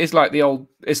 okay. So it is like the old.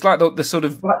 It's like the sort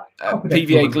of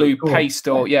PVA glue paste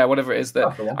or whatever it is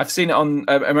that I've seen it on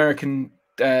American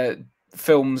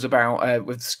films about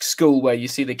with school where you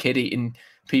see the kid eating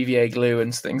PVA glue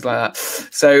and things like that.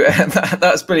 So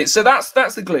that's brilliant. So that's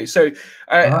the glue. So to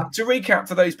recap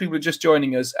for those people who are just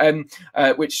joining us,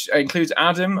 which includes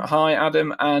Adam. Hi,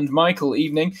 Adam, and Michael.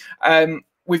 Evening.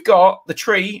 We've got the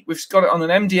tree. We've got it on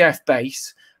an MDF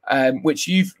base, which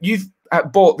you've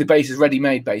bought the bases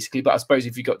ready-made, basically, but I suppose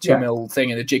if you've got 2mm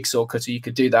thing and a jigsaw cutter, you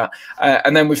could do that.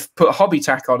 And then we've put a Hobby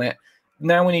Tack on it.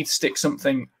 Now we need to stick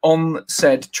something on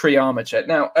said tree armature.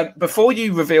 Now, before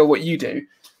you reveal what you do,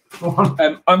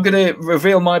 I'm going to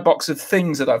reveal my box of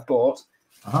things that I've bought.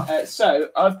 So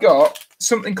I've got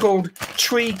something called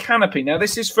Tree Canopy. Now,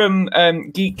 this is from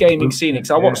Geek Gaming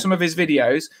Scenics. I watched some of his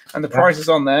videos, and the price is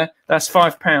on there. That's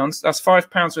 £5. That's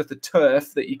 £5 worth of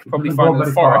turf that you could probably find in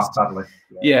the forest.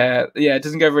 Yeah, it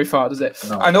doesn't go very far, does it?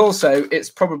 No. And also, it's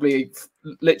probably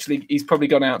literally he's probably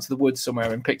gone out to the woods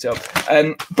somewhere and picked it up.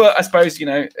 But I suppose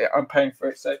I'm paying for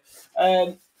it. So,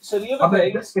 so the other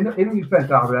things. In your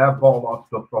defense, I've bought a lot of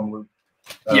stuff from Luke.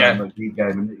 Geek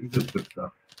Gaming. He does good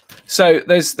stuff. So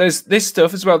there's this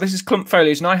stuff as well. This is clump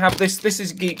foliage, and I have this. This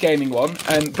is a Geek Gaming one,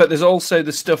 but there's also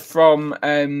the stuff from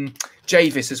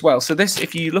Javis as well. So this,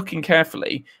 if you're looking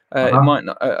carefully, it might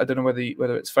not. I don't know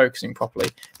whether it's focusing properly.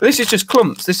 But this is just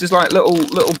clumps. This is like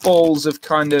little balls of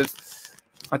kind of,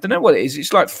 I don't know what it is.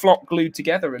 It's like flock glued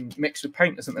together and mixed with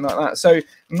paint or something like that. So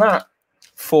that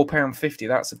 £4.50.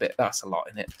 That's a lot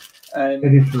in it.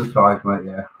 It is for the size, mate.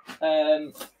 Yeah.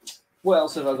 What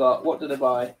else have I got? What did I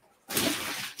buy?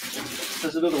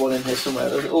 There's another one in here somewhere.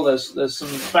 There's some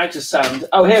bags of sand.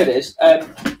 Oh, here it is.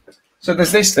 So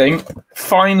there's this thing,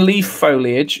 fine leaf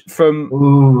foliage from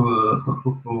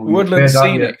Woodland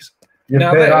Scenics.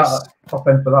 Now this, top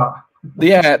end for that.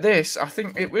 Yeah, this, I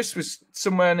think this was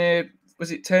somewhere near,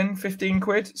 was it 10, 15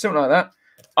 quid? Something like that.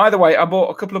 Either way, I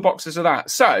bought a couple of boxes of that.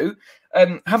 So,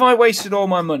 have I wasted all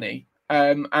my money?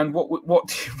 And what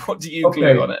do you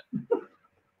glue on it?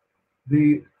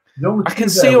 I can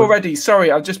see already.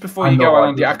 Sorry, just before you go on,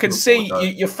 Andy, I can see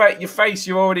your face.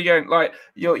 You're already going like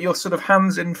your sort of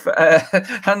hands in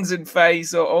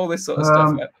face or all this sort of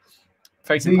stuff.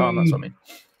 Face and palm. That's what I mean.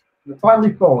 The fine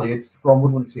leaf foliage from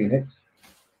Woodland Scenics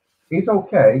is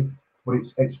okay, but it's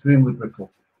extremely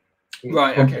brittle.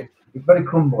 Right. Okay. It's very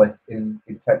crumbly in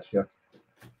texture.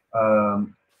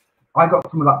 I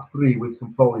got some of that free with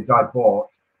some foliage I bought,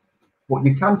 but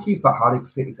you can keep that hardy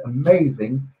because it's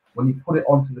amazing when you put it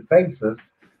onto the bases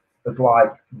as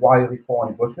like wiry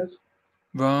thorny bushes.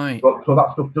 Right. So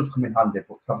that stuff does come in handy,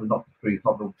 but probably not for free. It's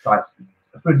not the size.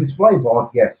 For a display board,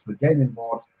 yes. For a gaming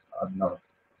board, no.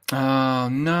 Oh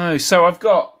no! So I've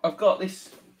got this.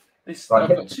 Right. I've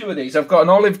got two of these. I've got an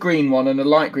olive green one and a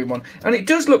light green one, and it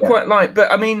does look quite light.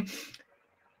 But I mean,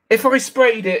 if I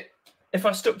sprayed it, if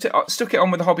I stuck it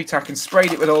on with a hobby tack and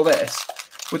sprayed it with all this,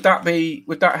 would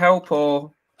that help,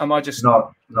 or am I just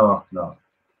no?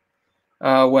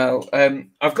 Well,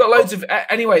 I've got loads of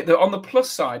anyway. On the plus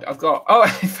side, I've got. Oh,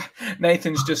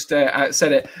 Nathan's just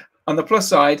said it. On the plus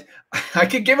side, I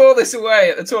could give all this away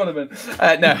at the tournament.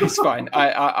 No, it's fine.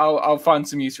 I'll find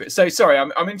some use for it. So sorry,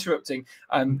 I'm interrupting.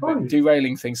 I'm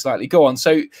derailing things slightly. Go on.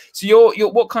 So your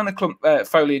what kind of clump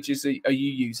foliages are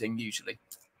you using usually?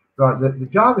 Right, the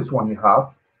Jarvis one you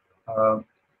have.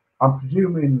 I'm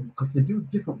presuming because they do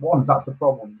different ones. That's the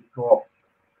problem. You've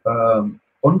got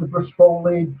underbrush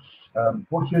foliage,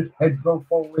 bushes, hedgerow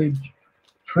foliage,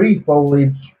 tree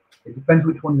foliage. It depends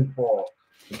which one you bought.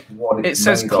 It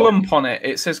says clump on it.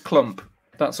 It says clump.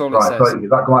 That's all it says. So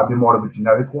that might be more of a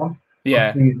generic one.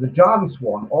 Yeah. The Jarvis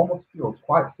one almost feels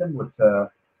quite similar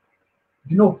to,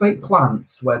 fake plants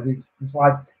where there's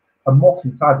like a moss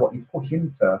inside what you push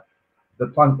into. The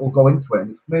plant will go into it,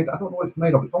 and it's made. I don't know what it's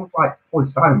made of. It's almost like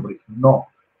polystyrene, but it's not.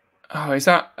 Oh, is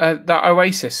that that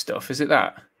Oasis stuff? Is it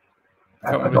that? I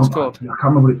can't remember what it's called. I can't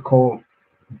remember what it's called.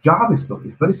 Jarvis stuff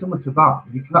is very similar to that.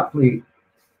 You can actually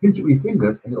pinch it with your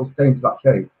fingers and it'll stay into that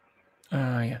shape.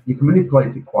 Yeah. You can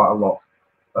manipulate it quite a lot.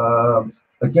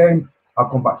 Again, I've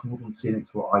gone back to Woodland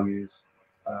Scenics, what I use.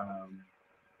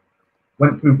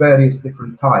 Went through various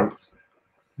different types.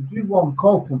 You do one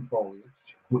called clump foliage,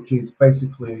 which is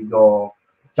basically your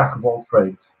jack of all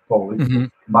trades foliage,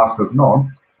 master of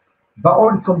none. That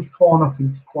already comes torn up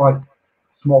into quite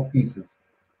small pieces,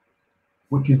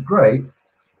 which is great.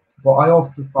 But I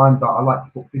also find that I like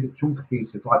to put bigger chunky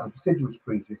pieces, like the deciduous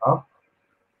trees you have,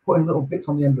 putting little bits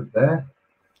on the end of there.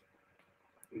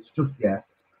 It's just,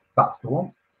 that's the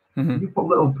one. You put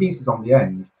little pieces on the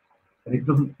end, and it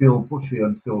doesn't feel bushy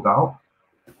and filled out.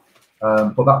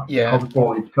 But that's how the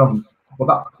foliage comes. But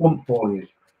that clump foliage,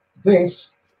 this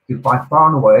is by far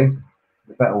and away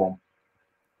the better one.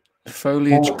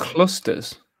 Foliage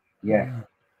clusters? Yeah.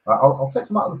 I'll take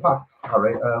some out of the pack,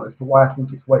 Harry, as to why I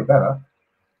think it's way better.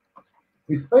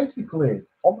 It's basically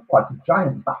almost like a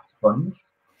giant bath sponge.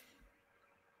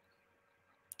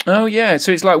 Oh, yeah.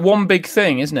 So it's like one big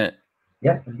thing, isn't it?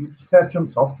 Yeah, and you just tear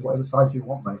chunks off to whatever size you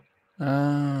want, mate.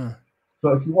 Ah. So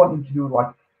if you want them to do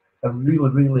like a really,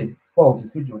 really full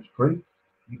deciduous tree,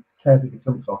 you tear bigger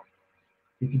chunks off.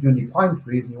 If you're doing your pine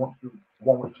trees and you want to do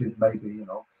one which is maybe,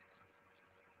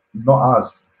 not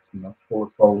as, full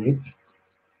of foliage,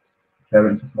 tear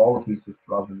it into smaller pieces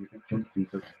rather than big chunk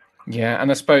pieces. Yeah, and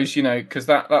I suppose, because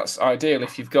that's ideal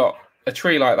if you've got a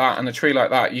tree like that and a tree like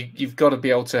that, you've got to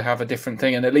be able to have a different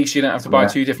thing, and at least you don't have to buy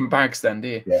two different bags then, do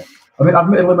you? Yeah. I mean,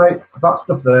 admittedly, mate, that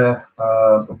stuff there,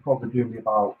 will probably do me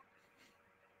about,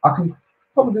 I can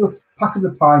probably do a pack of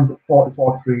the pines at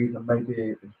 44 trees and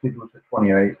maybe a deciduous at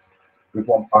 28 with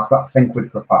one pack. That's 10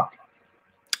 quid per pack.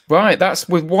 Right, that's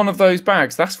with one of those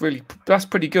bags. That's pretty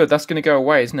good. That's going to go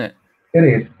away, isn't it? It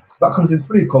is. That comes in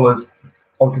 3 colours.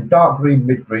 Obviously, dark green,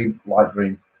 mid green, light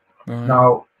green. Right.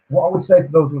 Now, what I would say to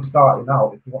those who are starting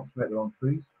out, if they want to make their own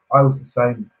trees, I was the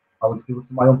same. I would do it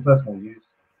for my own personal use.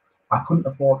 I couldn't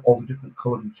afford all the different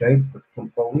colours and shades of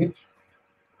front foliage.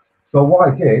 So what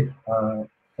I did,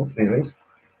 here it is,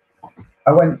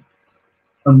 I went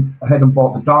ahead and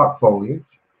bought the dark foliage.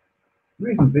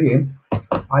 Reason being,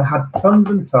 I had tons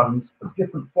and tons of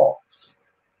different flocks,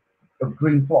 of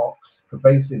green flocks for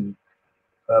basing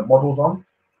models on.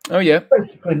 Oh yeah.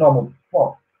 Basically normal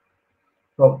flock.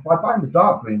 So by buying the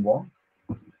dark green one,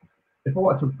 if I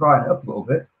wanted to brighten it up a little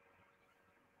bit,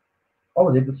 all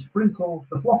I did was sprinkle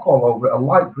the flock all over it, a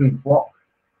light green flock,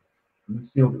 and then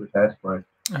sealed it with hairspray.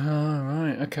 Oh,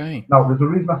 right, okay. Now, there's a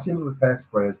reason I seal it with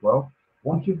hairspray as well.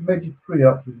 Once you've made your tree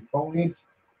up with your foliage,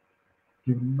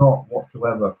 do not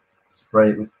whatsoever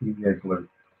spray it with PVA glue.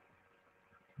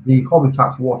 The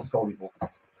Habitat's water soluble.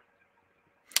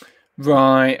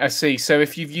 Right, I see. So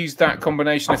if you've used that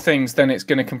combination of things, then it's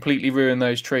going to completely ruin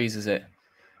those trees, is it?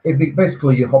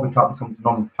 Basically, your Habitat becomes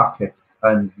non-packet,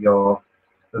 and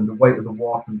the weight of the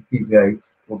water and the PVA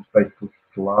will just basically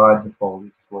slide the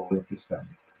foliage slowly up your stem,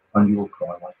 and you will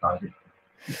cry like I did.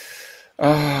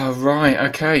 Oh, right,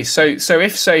 okay. So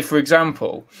if, say, for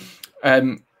example,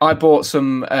 I bought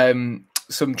some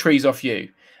trees off you,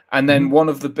 and then one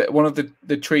of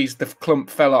the trees, the clump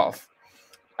fell off,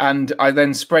 and I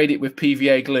then sprayed it with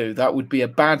PVA glue, that would be a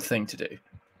bad thing to do.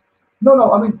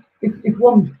 No. I mean, if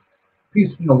one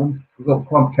piece, one little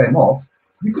clump came off,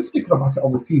 you could stick it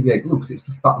on with PVA glue because it's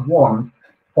just that one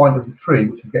point of the tree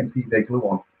which is getting PVA glue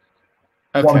on.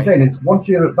 Okay. What I'm saying is, once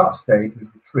you're at that stage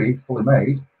with the tree fully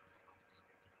made,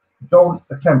 don't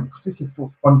attempt, because this is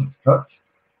still spongy to touch.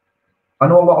 I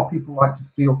know a lot of people like to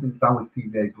seal things down with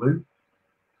PVA glue.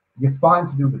 You're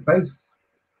fine to do the base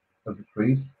of the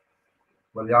trees,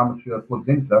 where the armature plugs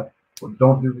into, but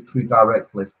don't do the tree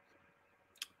directly.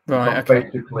 Right, so okay.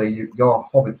 Basically, your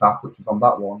Habitat, which is on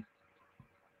that one,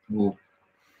 will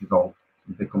dissolve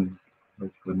and become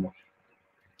basically mush.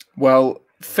 Well,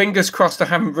 fingers crossed I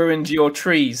haven't ruined your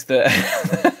trees that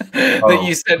that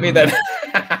you sent me then.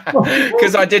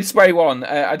 Because I did spray one.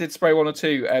 I did spray one or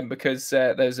two because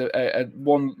there's a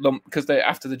one lump, because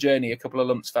after the journey a couple of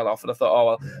lumps fell off, and I thought, oh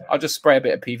well, I'll just spray a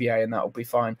bit of PVA and that'll be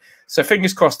fine. So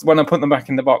fingers crossed when I put them back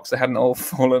in the box they hadn't all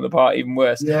fallen apart even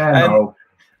worse. Yeah, no.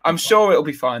 I'm sure it'll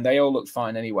be fine. They all looked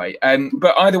fine anyway.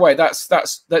 But either way,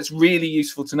 that's really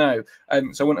useful to know.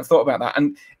 So I wouldn't have thought about that.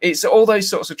 And it's all those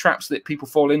sorts of traps that people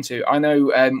fall into. I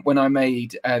know when I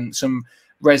made some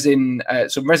resin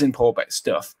pour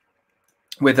stuff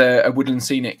with a Woodland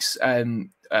Scenics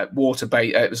water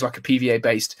base. It was like a PVA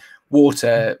based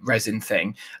water resin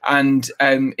thing, and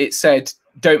it said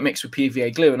don't mix with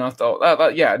PVA glue, and I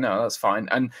thought yeah, no, that's fine,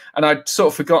 and I'd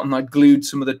sort of forgotten I'd glued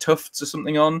some of the tufts or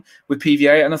something on with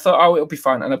PVA, and I thought, oh, it'll be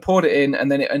fine, and I poured it in, and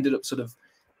then it ended up sort of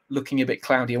looking a bit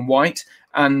cloudy and white.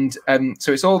 And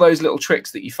so it's all those little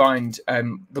tricks that you find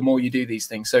the more you do these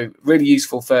things. So really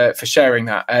useful for sharing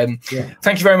that.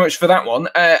 Thank you very much for that one.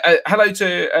 Hello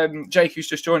to Jake, who's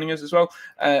just joining us as well.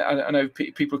 I know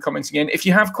people are commenting in. If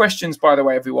you have questions, by the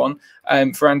way, everyone,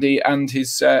 for Andy and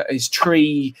his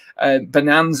tree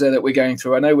bonanza that we're going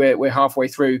through, I know we're halfway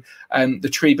through the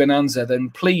tree bonanza, then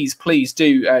please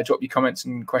do drop your comments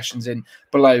and questions in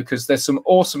below, because there's some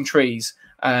awesome trees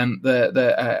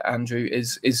that Andrew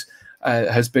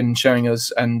has been showing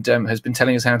us and has been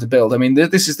telling us how to build. I mean,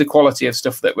 this is the quality of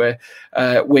stuff that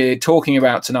we're talking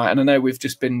about tonight. And I know we've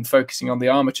just been focusing on the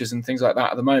armatures and things like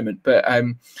that at the moment,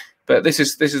 but this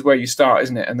is where you start,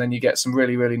 isn't it? And then you get some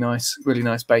really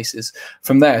nice bases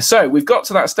from there. So we've got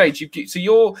to that stage. So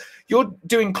you're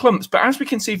doing clumps, but as we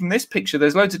can see from this picture,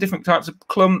 there's loads of different types of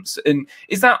clumps. And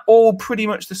is that all pretty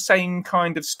much the same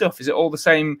kind of stuff? Is it all the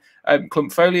same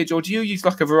clump foliage, or do you use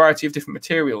like a variety of different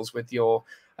materials with your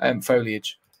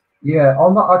foliage? Yeah,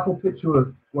 on that actual picture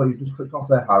of what you just clicked off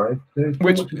there, Harry, there's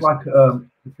which is like the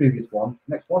previous one.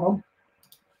 Next one on.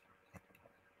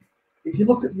 If you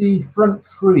look at the front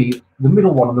tree, the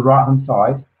middle one on the right hand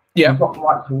side, you've got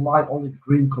like a light olive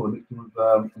green colour mixed with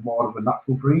more of a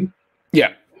natural green.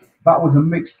 Yeah, that was a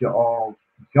mixture of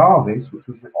Jarvis, which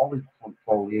was the olive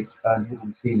foliage, and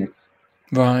Woodland Scenics.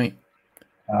 Right.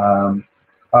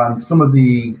 And some of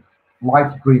the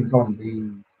lighter greens on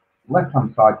the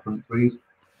left-hand side front trees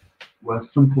were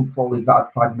some clump foliage that I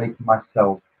tried making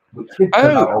myself, which did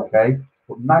turn out okay,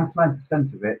 but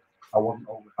 99% of it I wasn't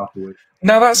over happy with.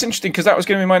 Now that's interesting, because that was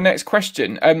going to be my next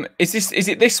question. Is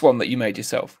it this one that you made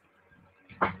yourself?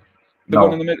 The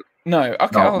one in the middle? No.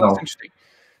 Okay, that's interesting.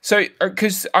 So,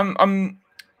 because I'm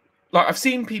like I've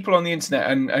seen people on the internet,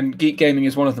 and Geek Gaming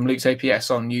is one of them, Luke's APS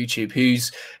on YouTube,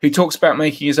 who talks about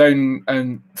making his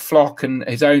own flock and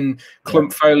his own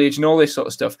clump foliage and all this sort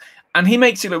of stuff, and he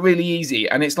makes it look really easy,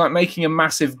 and it's like making a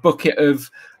massive bucket of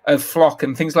flock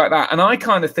and things like that. And I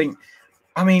kind of think,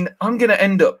 I mean, I'm going to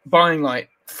end up buying like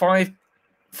 5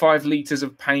 liters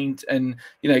of paint, and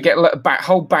get a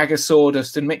whole bag of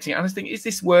sawdust and mixing it. And I think, is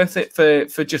this worth it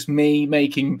for just me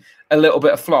making a little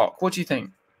bit of flock? What do you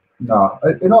think? No,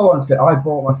 in all honesty, I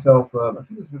bought myself, I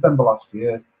think it was November last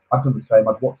year, I've done the same.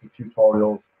 I've watched the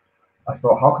tutorials. I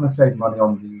thought, how can I save money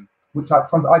on which I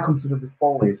consider the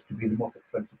foliage to be the most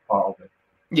expensive part of it.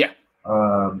 Yeah.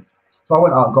 So I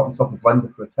went out and got myself a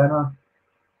blender for a tenner.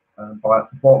 I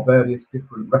bought various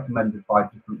recommended by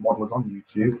different modelers on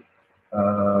YouTube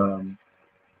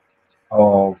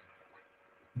of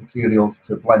materials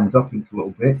to blend up into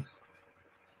little bits.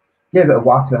 Gave it a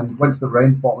whack and went to the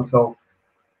range, bought myself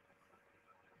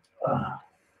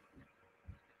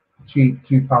cheap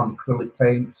 £2 acrylic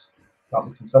paints that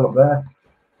we can sell up there,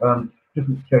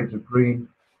 different shades of green.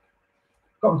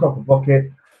 Got myself a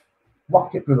bucket,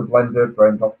 whacked it through the blender,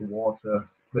 drained off the water,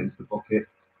 put it into the bucket.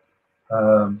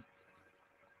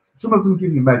 Some of them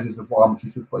give you measures of how much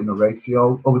you should put in a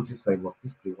ratio. Others just say, look,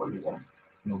 just do what you want.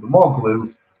 The more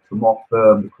glue, the more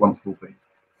firm the clumps will be.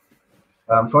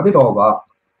 So I did all that,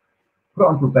 put it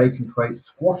onto a baking crate,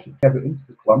 squashed it together into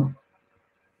the clump.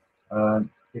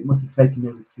 It must have taken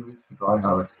nearly 2 weeks to dry,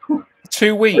 Harry.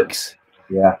 2 weeks?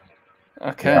 Yeah.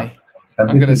 Okay. Yeah.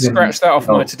 I'm going to scratch that off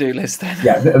my to-do list then.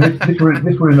 Yeah, this were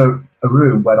in a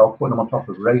room where I was putting them on top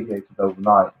of radiators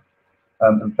overnight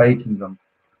and baking them.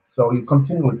 So you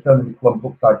continually turning the clump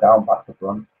upside down, back to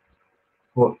front.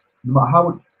 But no matter how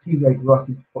much PVA glue I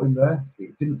can put in there,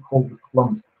 it didn't hold the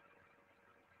clump.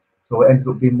 So it ended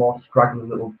up being more straggly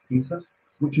little pieces,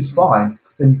 which is fine.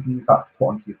 Then you can use that to put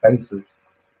onto your faces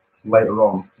later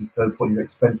on instead of putting your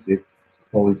expensive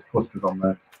foliage clusters on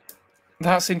there.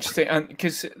 That's interesting, and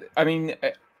because I mean,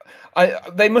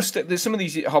 they must. There's some of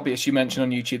these hobbyists you mentioned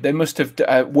on YouTube. They must have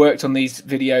worked on these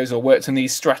videos or worked on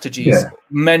these strategies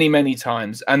many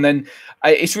times, and then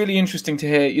it's really interesting to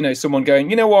hear, someone going,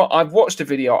 you know what, I've watched a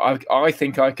video. I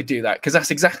think I could do that, because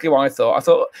that's exactly what I thought. I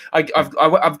thought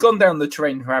I've gone down the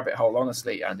terrain rabbit hole,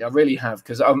 honestly, Andy. I really have,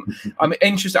 because I'm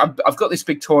interested. I've got this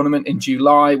big tournament in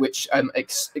July, which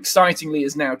excitingly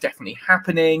is now definitely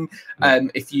happening.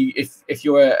 If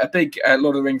you're a big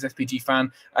Lord of the Rings SPG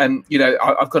fan,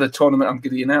 I've got a tournament. I'm going to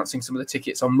be announcing some of the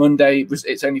tickets on Monday.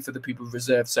 It's only for the people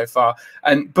reserved so far.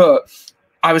 But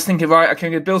I was thinking, right, okay,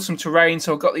 I'm going to build some terrain.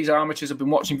 So I've got these armatures. I've been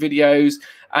watching videos,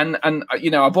 and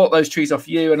I bought those trees off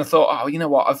you, and I thought, oh, you know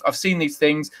what? I've seen these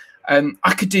things.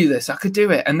 I could do this. I could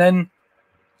do it. And then,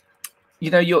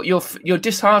 you're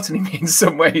disheartening me in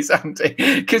some ways, Andy,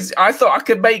 because I thought I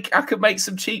could make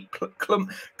some cheap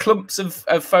clumps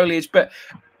of foliage, but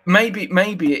maybe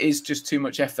it is just too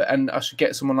much effort, and I should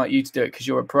get someone like you to do it because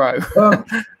you're a pro.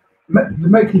 The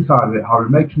making side of it, Harry,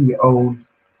 making your own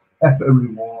effort and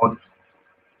reward.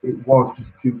 It was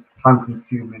just too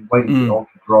time-consuming, waiting for it all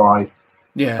to dry.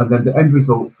 Yeah. And then the end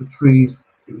result for trees,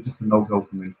 it was just a no-go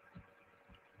for me.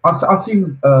 I've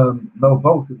seen Mel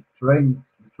Bolt, the terrain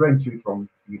tutor on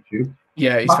YouTube.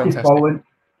 Yeah, he's massive fantastic. Following,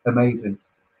 amazing.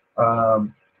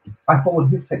 I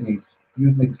followed his techniques,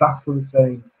 using exactly the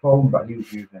same foam that he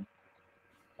was using.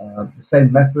 The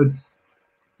same methods.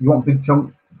 You want big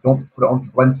chunks, don't put it on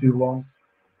to blend too long.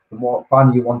 The more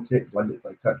finer you want it, blend it,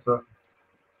 etc.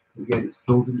 Again, it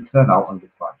still didn't turn out on this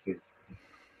batches.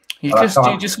 You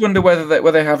just wonder whether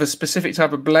they have a specific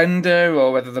type of blender,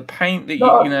 or whether the paint that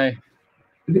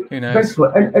who knows? Basically,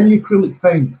 any acrylic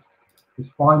paint is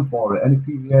fine for it. Any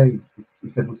PVA,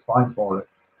 he said, was fine for it.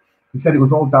 He said it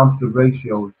was all down to the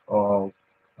ratios of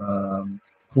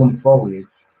clump foliage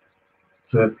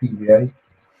to PVA,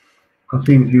 because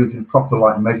he was using proper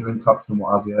measuring cups and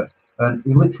what have you. And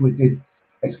he literally did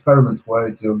experiments where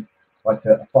he'd do like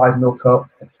a 5mm cup,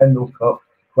 a 10mm cup,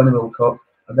 20mm cup,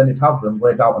 and then he'd have them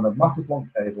laid out on a massive long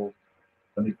table,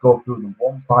 and he'd go through them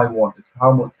one by one as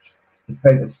how much the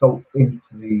paint had soaked into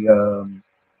the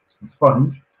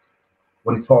sponge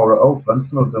when he tore it open.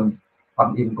 Some of them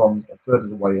hadn't even gone a third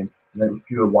of the way in, and it was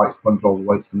pure white sponge all the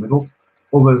way to the middle.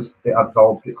 Others, it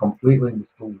absorbed it completely and was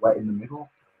still wet in the middle.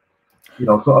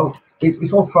 So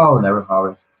it's all trial and error,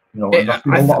 Harry. And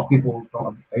a lot of people don't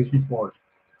have the patience for it.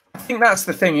 I think that's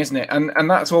the thing, isn't it? And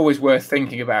that's always worth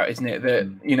thinking about, isn't it?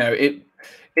 That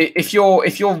if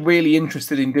you're really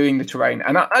interested in doing the terrain,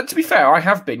 and to be fair, I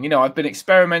have been. You know, I've been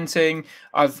experimenting.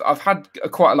 I've had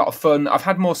quite a lot of fun. I've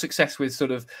had more success with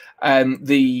sort of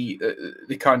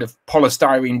the kind of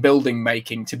polystyrene building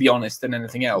making, to be honest, than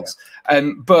anything else.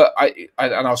 Yeah. But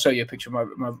and I'll show you a picture of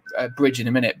my bridge in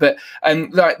a minute. But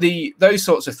like those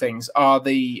sorts of things are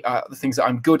the things that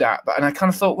I'm good at. But and I kind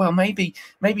of thought, well, maybe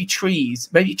trees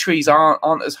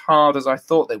aren't as hard as I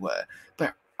thought they were.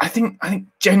 But I think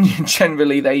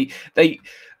generally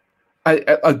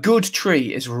a good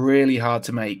tree is really hard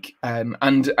to make, and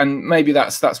maybe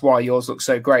that's why yours looks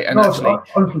so great. And actually,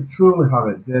 honestly, truly,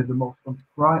 Harry, they're the most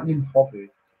frightening hobby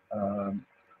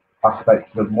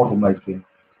aspects of model making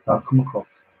that I've come across.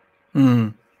 I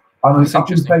mean, I've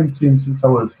been painting since I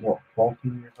was 14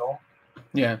 years old.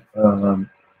 Yeah. And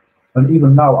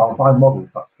even now, I'll buy models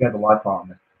that scare the life out of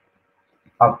me.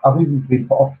 I've even been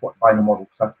put off buying a model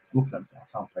because I look at them and I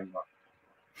can't pay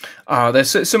that.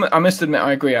 There's some. I must admit,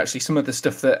 I agree. Actually, some of the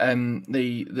stuff that in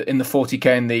the 40K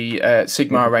and the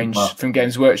Sigma range from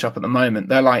Games Workshop at the moment,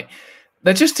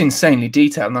 they're just insanely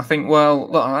detailed. And I think, well,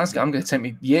 look, I'm going to take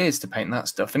me years to paint that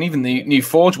stuff. And even the new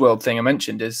Forge World thing I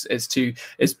mentioned is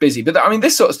busy. But I mean,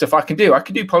 this sort of stuff I can do. I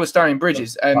can do polystyrene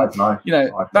bridges. Nice. You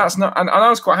know, that's not. And I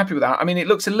was quite happy with that. I mean, it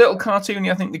looks a little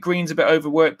cartoony. I think the green's a bit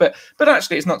overworked, but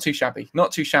actually, it's not too shabby.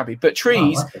 Not too shabby. But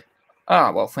trees.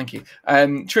 Well, thank you.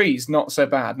 Trees, not so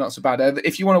bad.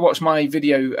 If you want to watch my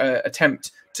video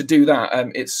attempt to do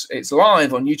that, it's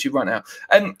live on YouTube right now.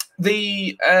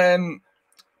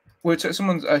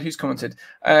 Someone who's commented.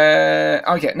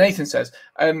 Okay, Nathan says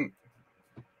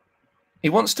he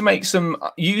wants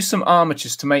to use some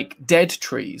armatures to make dead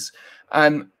trees.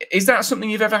 Is that something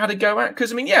you've ever had a go at?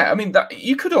 Because I mean, that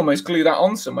you could almost glue that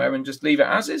on somewhere and just leave it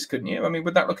as is, couldn't you? I mean,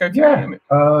 would that look okay? Yeah.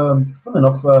 Funny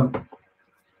enough,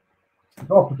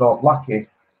 Dorfador Blackie.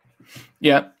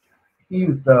 Yeah. He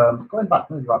was going back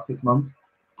maybe about 6 months.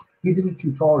 He did a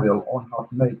tutorial on how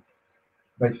to make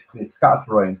basically scatter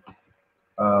terrain.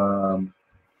 From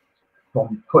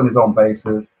cutting his own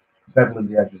bases, beveling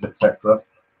the edges, etc.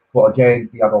 But again,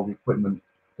 he had all the equipment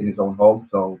in his own home,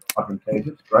 so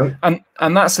advantageous, right? And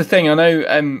that's the thing. I know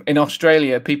in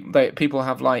Australia, people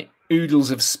have like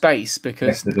oodles of space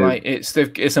because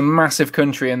it's a massive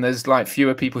country and there's like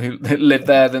fewer people who live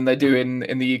there than they do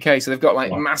in the UK. So they've got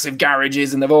like massive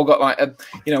garages and they've all got like a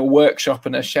workshop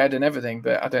and a shed and everything.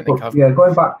 But I don't think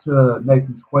going back to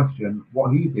Nathan's question,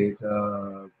 what he did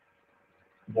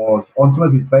was on some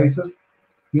of his bases,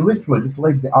 he literally just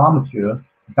laid the armature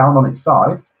down on its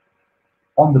side,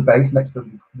 on the base next to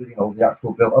the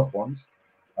actual built-up ones,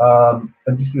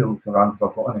 and just do a little around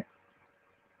stuff on it,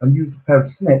 and used a pair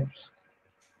of snips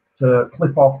to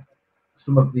clip off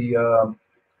some of the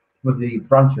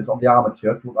branches on the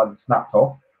armature to look like it's snapped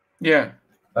off. Yeah.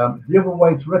 The other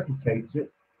way to replicate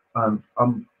it, and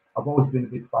I've always been a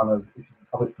big fan of, if you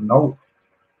have it for note,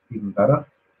 even better,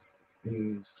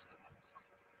 is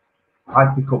I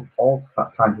pick up all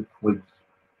that kind of twigs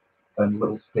and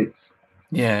little sticks.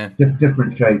 Yeah.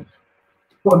 Different shapes.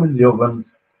 Put them in the oven,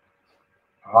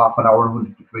 half an hour,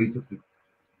 100 degrees, just to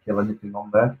kill anything on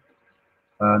there.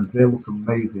 And they look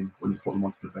amazing when you put them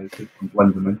onto the bases and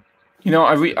blend them in. You know,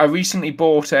 I recently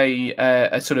bought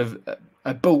a sort of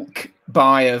a bulk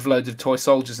buy of loads of toy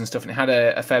soldiers and stuff, and it had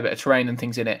a fair bit of terrain and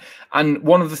things in it. And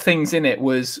one of the things in it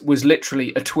was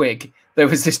literally a twig. There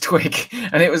was this twig,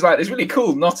 and it was like this really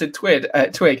cool knotted twig.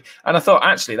 And I thought,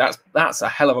 actually, that's a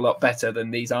hell of a lot better than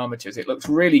these armatures. It looks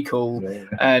really cool,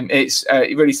 and it's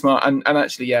really smart. And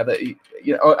actually, and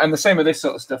the same with this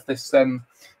sort of stuff. This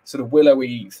sort of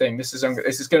willowy thing. This is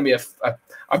going to be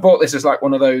I bought this as like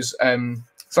one of those.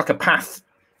 It's like a path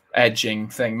edging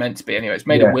thing meant to be. Anyway, it's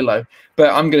made of willow,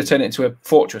 but I'm going to turn it into a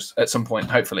fortress at some point,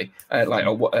 hopefully, like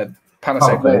a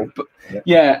palisade wall. But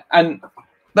and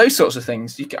those sorts of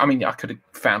things. I could have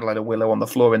found a load of willow on the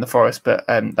floor in the forest, but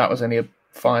that was only a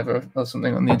 $5 or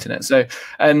something on the internet. So,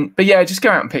 but yeah, just go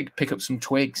out and pick up some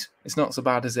twigs. It's not so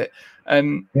bad, is it?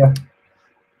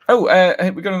 Oh,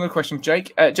 we got another question from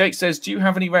Jake. Jake says, "Do you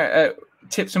have any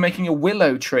tips for making a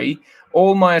willow tree?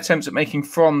 All my attempts at making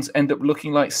fronds end up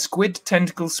looking like squid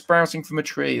tentacles sprouting from a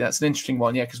tree." That's an interesting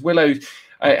one, yeah, because willow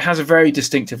it has a very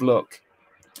distinctive look.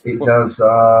 It does.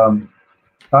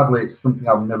 Sadly, it's something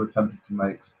I've never attempted to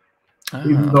make.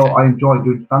 Even though I enjoy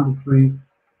doing standard trees,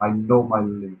 I know my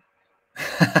limits.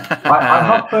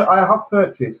 I have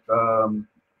purchased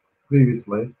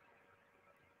previously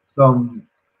some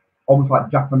almost like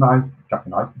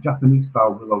Japanese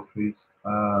style willow trees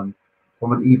from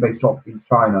an eBay shop in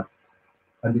China.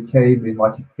 And they came in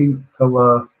like a pink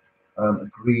colour, a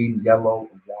green, yellow,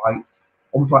 white,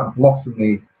 almost like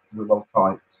blossomy willow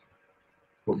types.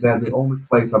 but they're the only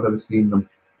place I've ever seen them.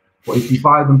 But if you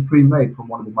buy them pre-made from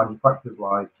one of the manufacturers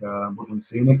like Woodland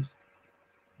Scenics,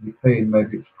 you're paying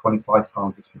maybe it's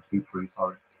 £25 just for 2 trees.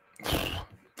 Sorry.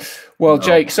 Well, no.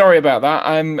 Jake, sorry about that.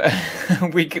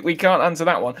 We can't answer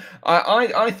that one.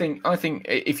 I think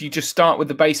if you just start with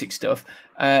the basic stuff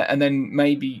and then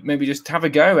maybe just have a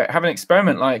go, have an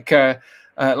experiment like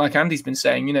Andy's been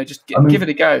saying. You know, just give it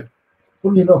a go.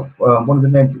 Funny enough, one of the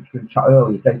names which was in chat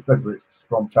earlier, Dave Fredericks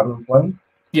from Chatter and Games.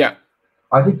 Yeah.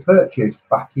 I did purchase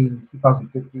back in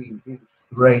 2015 his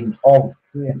range of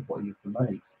trains what he used to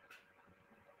make.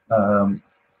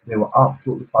 They were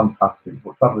absolutely fantastic,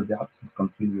 but sadly they had to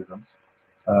discontinue them.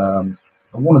 And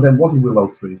one of them was a willow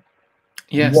tree.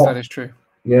 Yes, that is true.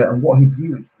 Yeah, and what he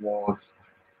used was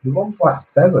the ones like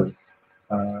feathers.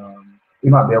 He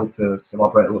might be able to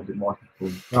elaborate a little bit more.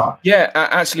 Yeah,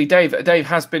 actually, Dave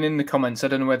has been in the comments. I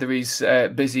don't know whether he's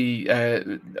busy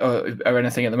or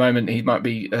anything at the moment. He might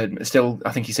be still.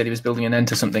 I think he said he was building an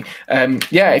end or something.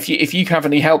 Yeah, if you have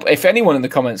any help, if anyone in the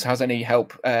comments has any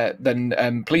help,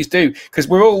 then please do, because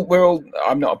we're all.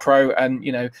 I'm not a pro, and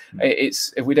you know,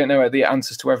 it's if we don't know the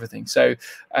answers to everything. So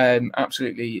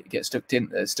absolutely get stuck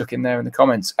in there in the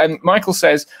comments. And Michael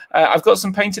says, I've got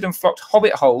some painted and flocked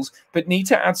hobbit holes, but need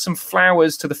to add some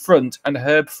flowers to the front and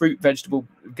herb, fruit, vegetable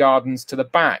gardens to the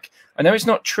back. I know it's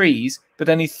not trees, but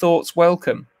any thoughts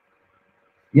welcome.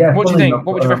 Yeah. What do you think?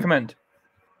 What would you recommend?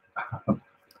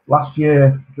 Last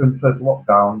year during the first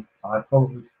lockdown, I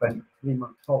probably spent 3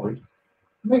 months solid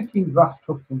making grass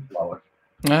tufts and flowers.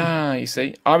 Ah, you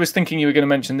see, I was thinking you were going to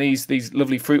mention these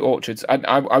lovely fruit orchards.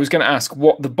 I was going to ask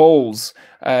what the balls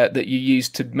that you use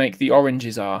to make the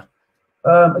oranges are.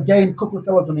 Again, a couple of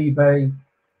sellers on eBay.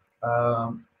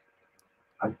 I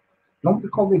don't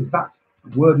recall the exact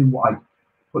wording what I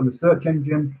put in the search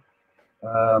engine.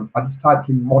 I just typed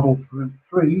in model fruit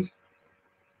trees,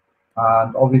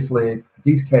 and obviously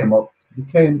these came up.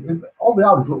 All they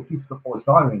are is little pieces of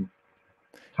polystyrene.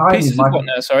 Pieces of what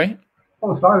now? Sorry.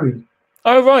 Polystyrene.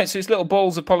 Oh right, so it's little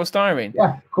balls of polystyrene.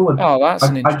 Yeah, coloured. Oh, that's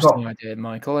an interesting idea,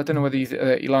 Michael. I don't know whether you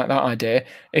like that idea.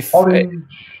 If orange,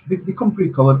 they come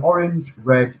pre-coloured: orange,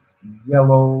 red,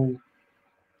 yellow.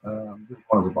 Just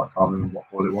one of them, but I can't remember what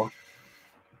colour it was.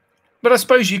 But I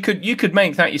suppose you could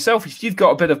make that yourself if you've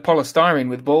got a bit of polystyrene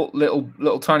with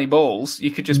little tiny balls. You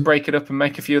could just break it up and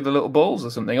make a few of the little balls or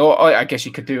something. Or I guess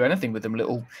you could do anything with them,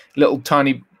 little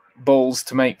tiny balls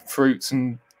to make fruits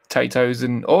and potatoes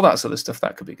and all that sort of stuff.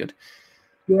 That could be good.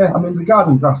 Yeah, I mean,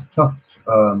 regarding grass tufts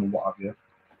and what have you,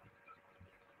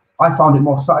 I found it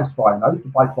more satisfying. I used to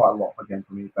buy quite a lot again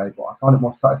from eBay, but I found it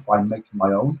more satisfying making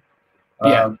my own.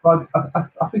 Yeah. So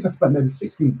I think I spent maybe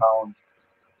 £16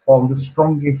 on the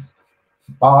strongest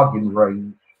bargain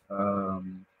range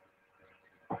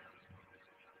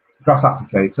grass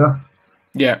applicator.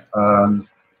 Yeah.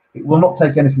 It will not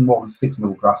take anything more than 6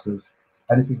 mil grasses.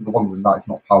 Anything longer than that is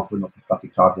not powerful enough for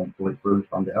static charge won't pull it through and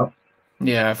stand it up.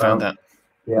 Yeah, I found that.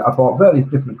 Yeah, I bought various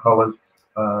different colours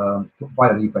via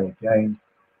eBay again,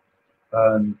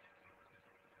 and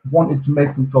wanted to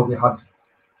make them so they had.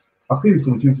 I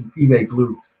previously was using PVA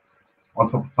glue on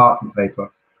top of parchment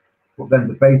paper, but then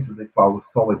the base of the flower was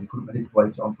solid. You couldn't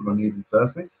manipulate it onto an uneven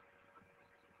surface.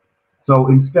 So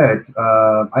instead,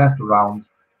 I asked around,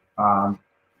 and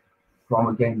from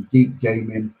again Deep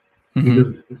Gaming,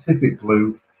 there's a specific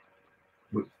glue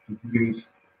which you can use,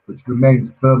 which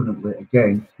remains permanently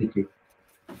again sticky.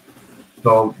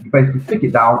 So you basically stick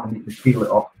it down and you can peel it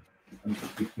off and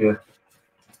stick your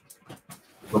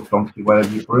stuff onto wherever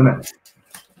you put in it.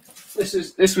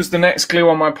 This was the next glue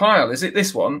on my pile. Is it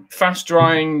this one? Fast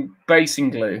drying basing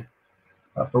glue.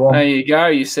 That's the one. There you go.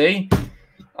 You see,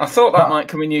 I thought that might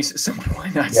come in use at some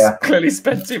point. I clearly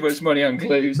spent too much money on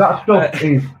glues. That stuff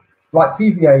is like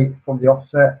PVA from the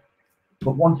offset,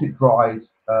 but once it dries,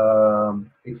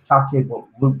 it's tacky. But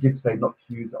Luke did say not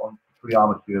to use it on free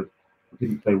armatures. He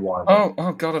didn't say why.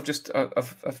 Oh God! I've just.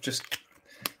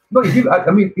 No,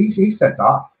 I mean, he said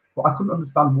that, but I couldn't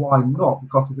understand why not.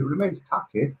 Because if it remains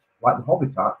tacky, like the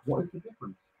Hobbitat, what is the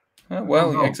difference? Oh,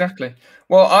 well, exactly.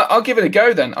 Well, I'll give it a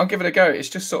go then. I'll give it a go. It's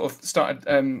just sort of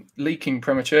started leaking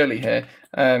prematurely here.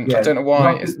 I don't know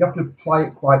why. You have to apply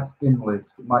it quite thinly.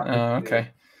 It might take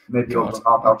maybe over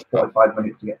half hour, 45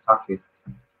 minutes to get tacky.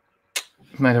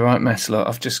 Made a right mess. Look,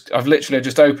 I've literally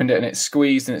just opened it and it's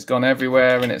squeezed and it's gone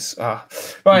everywhere and it's right.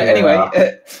 Yeah. Anyway,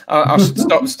 I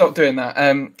should stop doing that.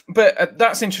 But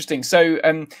that's interesting. So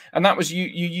and that was you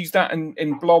use that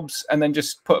in blobs and then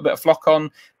just put a bit of flock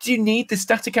on. Do you need the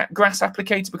static grass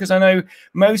applicator? Because I know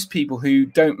most people who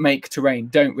don't make terrain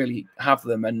don't really have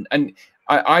them, and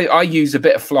I use a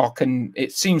bit of flock and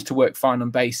it seems to work fine on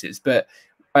bases. But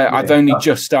I've only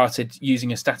just started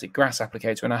using a static grass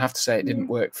applicator, and I have to say it didn't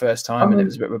work first time, and it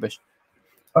was a bit rubbish.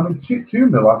 I mean, 2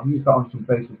 mil, I've used that on some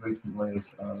bases recently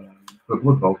for a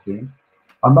Blood Bowl team,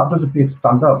 and that does appear to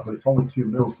stand up, but it's only 2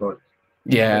 mil, so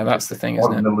that's the thing,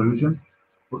 isn't it? An illusion.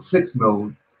 But 6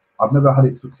 mil, I've never had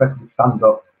it successfully stand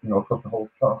up, across the whole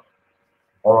stuff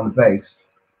or on the base,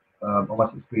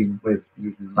 unless it's been with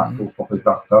using natural proper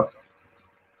grass stuff.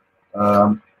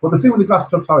 But the thing with the grass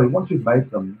stuff, once you've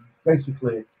made them,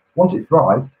 basically, once it's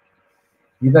dry,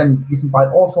 you can buy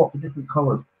all sorts of different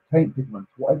colours, paint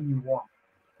pigments, whatever you want.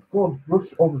 Go and brush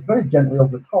over very gently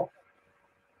over the top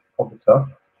of the stuff,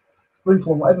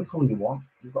 sprinkle on whatever colour you want.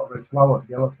 You've got a red flower,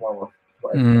 yellow flower,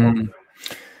 whatever you want.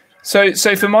 So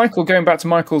for Michael, going back to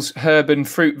Michael's herb and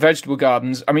fruit vegetable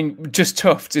gardens, I mean, just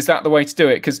tufts, is that the way to do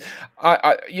it? Because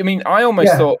I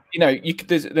almost thought,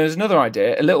 there's another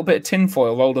idea, a little bit of tin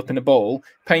foil rolled up in a bowl,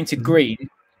 painted green.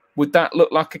 Would that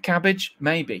look like a cabbage?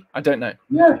 Maybe. I don't know.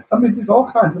 Yeah, I mean, there's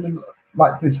all kinds. I mean,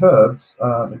 like these herbs,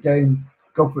 again,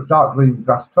 go for a dark green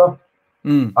grass tuft,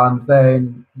 and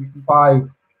then you can buy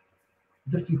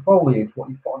just your foliage, what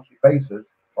you put onto your bases,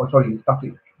 your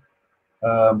static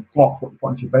blocks, what you put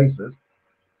onto your bases.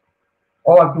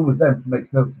 All I've done with them to make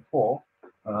herbs before,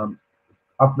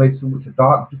 I've made some which are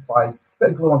dark, just by a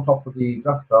bit of glue on top of the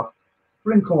grass tuft,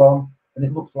 sprinkle on, and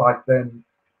it looks like then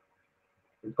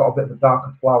it's got a bit of a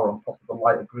darker flower on top of the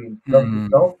lighter green stuff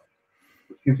itself,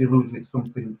 which gives the illusion it's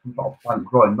some sort of plant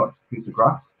growing, not just a piece of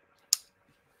grass.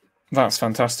 That's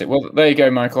fantastic. Well, there you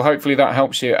go, Michael. Hopefully that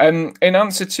helps you. In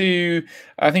answer to,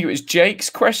 I think it was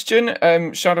Jake's question,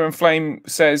 Shadow and Flame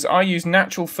says, I use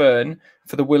natural fern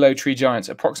for the willow tree giants,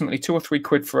 approximately £2 or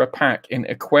 £3 for a pack in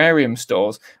aquarium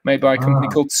stores made by a company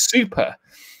called Super.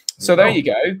 So there you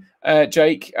go,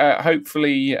 Jake.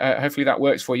 Hopefully that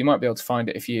works for you. You might be able to find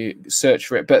it if you search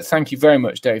for it. But thank you very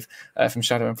much, Dave, from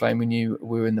Shadow and Flame. We knew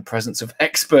we were in the presence of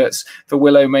experts for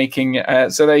willow making.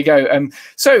 So there you go.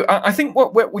 So I think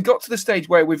we got to the stage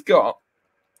where we've got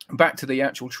back to the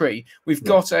actual tree. We've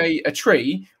got a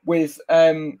tree with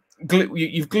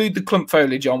you've glued the clump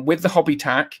foliage on with the hobby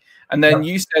tack, and then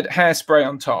you said hairspray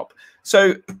on top.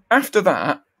 So after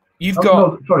that, you've got...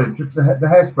 No, sorry, just the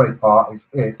hairspray part is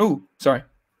it. Oh, sorry.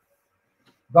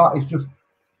 That is just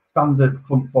standard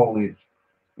clump foliage.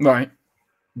 Right.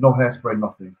 No hairspray,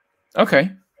 nothing.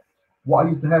 Okay. What I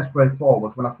used the hairspray for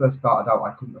was when I first started out,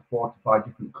 I couldn't afford to buy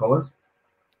different colours.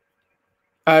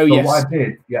 Oh, so yes. What I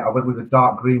did, I went with a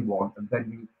dark green one and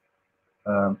then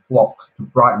used flocks to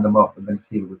brighten them up and then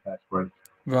seal it with hairspray.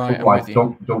 Right. Otherwise,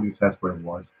 don't use hairspray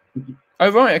otherwise. Oh,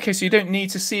 right. Okay, so you don't need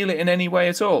to seal it in any way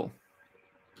at all?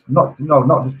 Not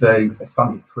just a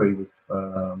standard tree with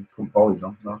clump foliage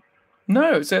on, no.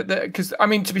 No, so because I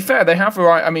mean, to be fair, they have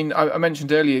arrived. I mean, I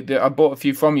mentioned earlier that I bought a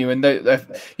few from you, and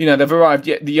they've arrived.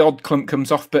 Yet the odd clump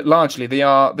comes off, but largely they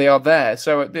are there.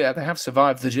 So they have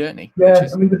survived the journey. Yeah,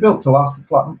 I mean, they're built to last.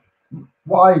 Like,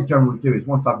 what I generally do is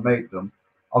once I've made them,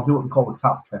 I'll do what we call a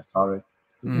tap test, Harry.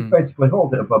 You basically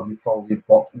hold it above your foliage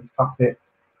box and tap it.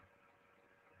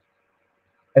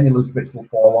 Any loose bits will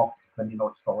fall off, then you know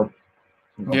it's solid.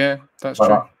 Yeah, that's true.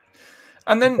 That.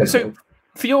 And then, so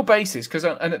for your bases, because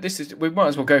we might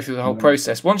as well go through the whole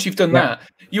process. Once you've done that,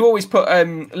 you always put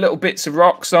little bits of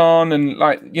rocks on, and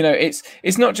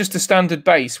it's not just a standard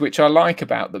base, which I like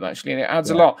about them actually, and it adds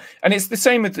a lot. And it's the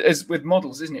same as with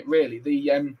models, isn't it? Really,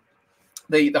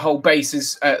 the whole base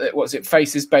is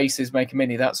faces, bases, make a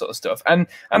mini, that sort of stuff. And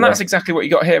that's exactly what you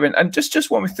got here. And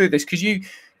just walk me through this, because you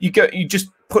just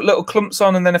put little clumps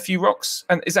on and then a few rocks,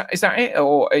 and is that it,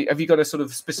 or have you got a sort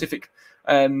of specific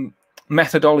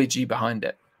methodology behind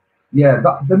it? Yeah,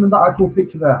 that actual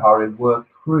picture there, Harry, were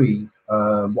pre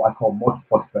what I call Mod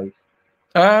Podge base.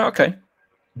 Okay.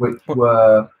 Which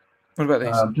were what about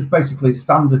these? Just basically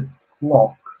standard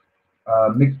block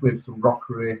mixed with some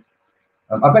rockery.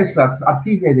 I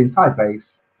deviated the entire base,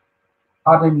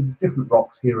 adding different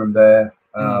rocks here and there,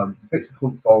 bits of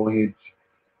clump foliage,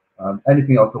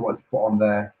 anything else I wanted to put on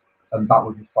there, and that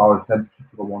was as far as them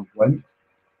particular ones went.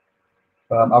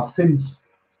 I've since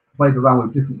played around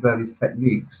with different various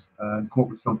techniques and come up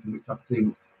with something which I've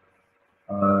seen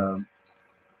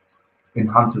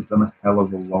enhances them a hell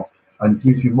of a lot and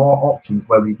gives you more options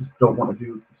where you just don't want to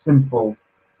do simple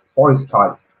forest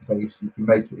type base. You can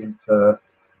make it into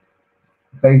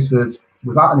bases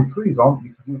without any trees on.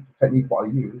 You can use the technique what I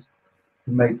use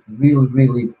to make really,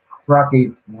 really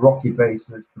craggy, rocky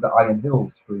bases for the Iron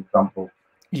Hills, for example.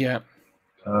 Yeah.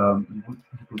 I don't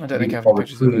think I have any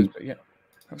pictures of those, but yeah,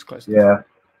 that's close. Yeah.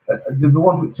 The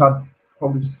one which I'd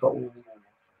probably just got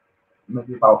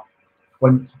maybe about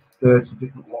 20, 30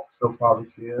 different lots so far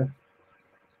this year.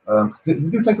 They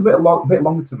do take a bit longer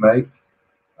to make,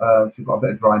 So you've got a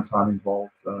bit of drying time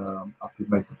involved after you've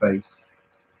made the base.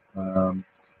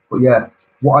 But yeah,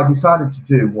 what I decided to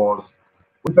do was,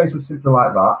 when the base was simply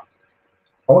like that,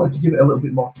 I wanted to give it a little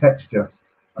bit more texture,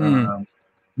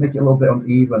 make it a little bit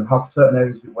uneven, have certain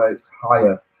areas where it's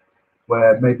higher,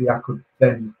 where maybe I could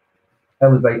then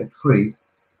elevate a tree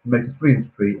and make a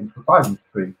 3-inch tree into a 5-inch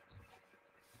tree.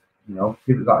 You know,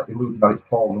 give it that illusion that it's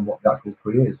taller than what the actual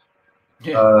tree is.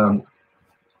 Yeah.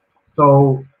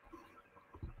 So,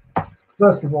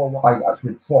 first of all, what I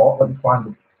actually thought, let me find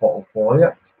the bottle for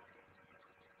you.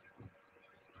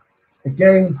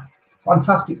 Again,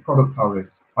 fantastic product, Harry.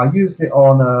 I used it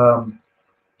on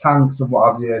tanks and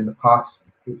what have you in the past.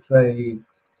 It's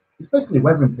basically a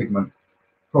weathering pigment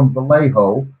from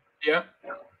Vallejo, Yeah.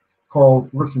 called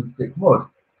Russian stick mud.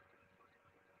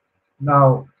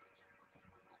 Now,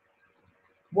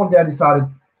 one day I decided,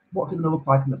 what's it going to look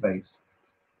like in the base?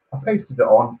 I pasted it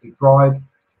on, it dried.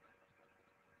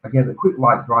 I gave it a quick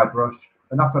light dry brush,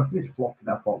 and after I finished blocking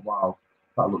it, I thought, wow,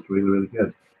 that looks really, really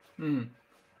good.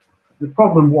 The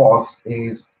problem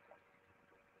is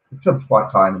the tub's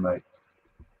quite tiny, mate.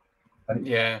 And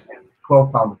it's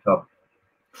 £12 a tub.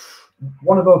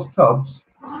 One of those tubs,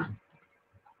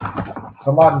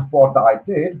 the largest board that I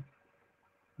did,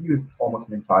 used almost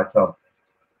an entire tub.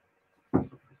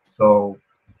 So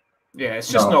yeah,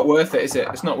 it's just not worth it, is it?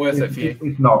 It's not worth it for you.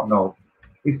 It's not, no.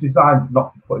 It's designed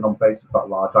not to put it on bases that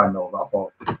large, I know that,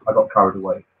 but I got carried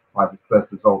away by the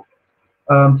first result.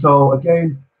 So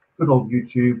again, good old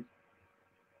YouTube.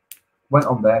 Went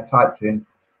on there, typed in,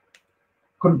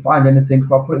 couldn't find anything,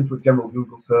 so I put it into a general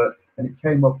Google search, and it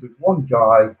came up with one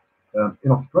guy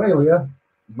in Australia,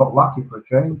 not lucky for a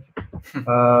change,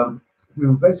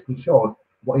 who basically showed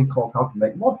what he called how to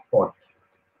make Mod Podge.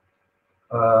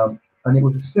 And it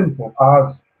was as simple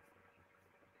as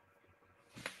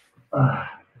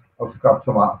I'll just grab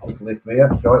some out quickly for you,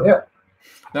 show it here.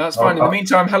 No, that's fine. In the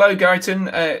meantime, hello,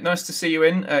 Guyton. Nice to see you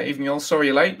in. Even you're sorry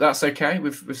you're late. That's okay.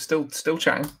 We're still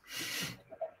chatting.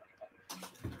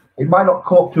 It might not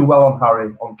cope too well on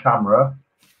Harry on camera.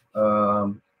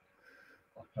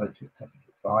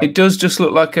 It does just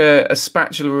look like a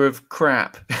spatula of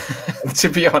crap, to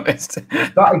be honest.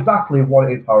 That's exactly what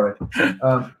it is, Harry.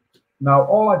 Now,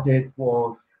 all I did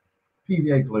was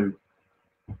PVA glue.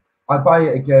 I buy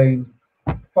it again,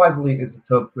 5 litres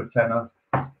a tub for a tenner.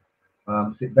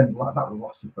 So it then like that will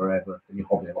last you forever in your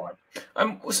hobby life.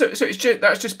 So it's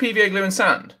that's just PVA glue and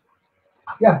sand.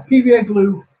 Yeah, PVA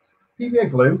glue.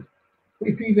 Put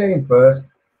your PVA in first,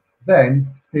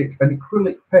 then pick an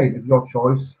acrylic paint of your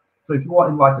choice. So if you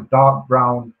want in like a dark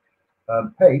brown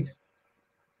paste,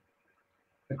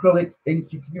 acrylic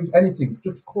ink, you can use anything,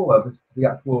 just colour the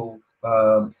actual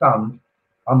sand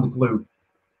and the glue.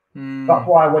 That's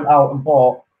why I went out and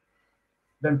bought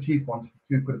them cheap ones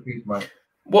for £2 a piece, mate.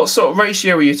 What sort of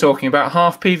ratio are you talking about?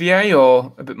 Half PVA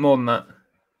or a bit more than that?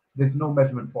 There's no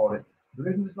measurement for it. The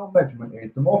reason there's no measurement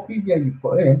is the more PVA you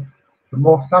put in, the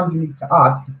more sand you need to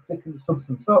add to thicken the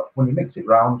substance up when you mix it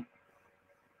round.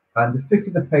 And the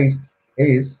thicker the paste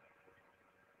is,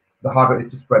 the harder it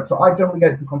is to spread. So I generally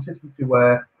get it to consistency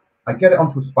where I get it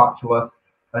onto a spatula,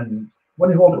 and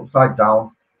when you hold it upside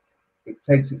down, it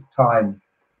takes its time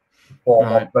to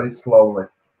form off very slowly.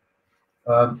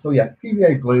 So yeah,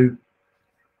 PVA glue.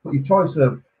 Put your choice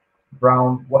of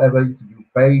brown, whatever. You can use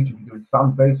beige, you can do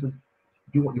sand bases.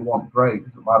 Do what you want, grey, it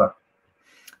doesn't matter.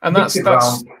 And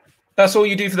that's all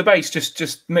you do for the base.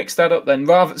 Just mix that up then.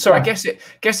 So I guess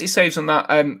it saves on that.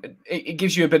 It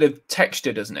gives you a bit of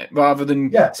texture, doesn't it? Rather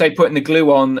than say putting the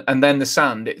glue on and then the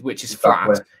sand, which is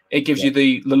flat. It gives you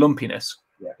the lumpiness.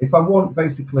 Yeah. If I want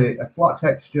basically a flat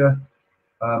texture,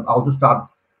 I'll just add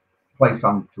play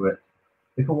sand to it.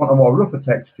 If I want a more rougher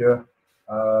texture,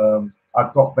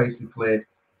 I've got basically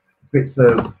bits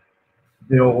of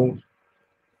the old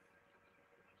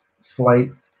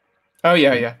slate. Oh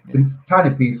yeah. In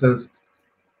tiny pieces,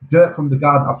 dirt from the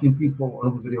garden. I've seen people on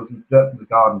other videos use dirt from the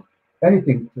garden.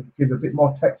 Anything to give a bit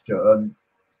more texture and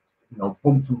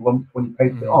bumps and lumps when you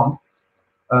paste it on.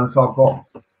 So I've got.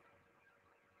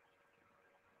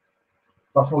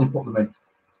 That's all you put them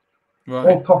in. Right.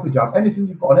 Old coffee jars. Anything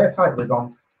you've got an airtight lid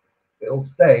on, it'll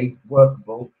stay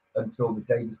workable until the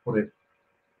day you put it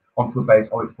onto a base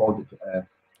or expose it to air.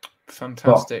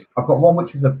 Fantastic. So I've got one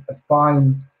which is a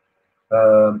fine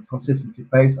consistency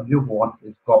base, and the other one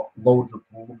has got loads of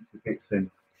lumps to fix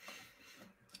in.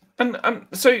 And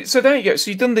so there you go.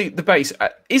 So you've done the base.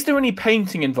 Is there any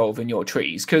painting involved in your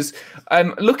trees? Because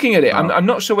looking at it, I'm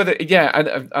not sure whether. Yeah,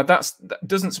 that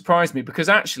doesn't surprise me because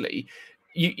actually,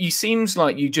 you seems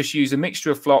like you just use a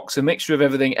mixture of flocks, a mixture of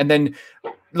everything, and then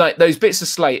like those bits of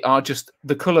slate are just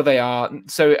the color they are.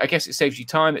 So I guess it saves you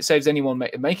time. It saves anyone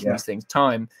making these things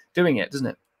time doing it, doesn't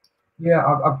it? Yeah,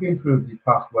 I've been through the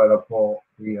past where I bought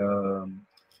the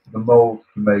molds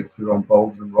to make your own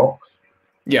boulders and rocks.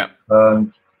 Yeah.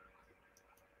 And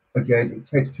again, it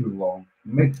takes too long.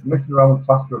 Mixing around with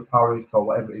plaster of Paris or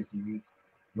whatever it is you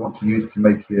want to use to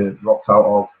make your rocks out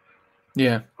of.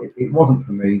 Yeah. It wasn't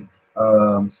for me.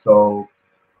 So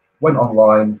went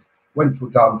online, went to a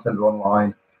garden centre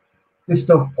online. This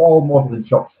stuff, all modelling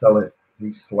shops sell it.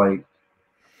 These slates.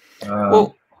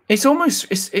 Well, it's almost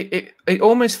it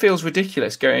almost feels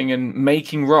ridiculous going and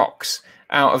making rocks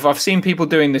out of. I've seen people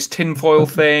doing this tinfoil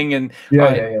thing and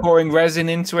pouring resin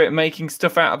into it and making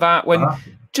stuff out of that. When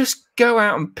just go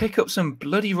out and pick up some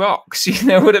bloody rocks, you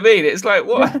know what I mean? It's like,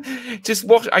 what? Yeah. Just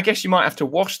wash. I guess you might have to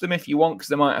wash them if you want, because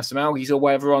they might have some algae or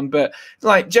whatever on. But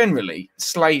like generally,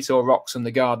 slate or rocks in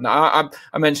the garden. I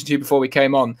mentioned to you before we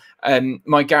came on.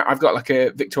 I've got like a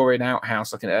Victorian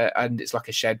outhouse, and it's like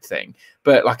a shed thing.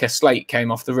 But like a slate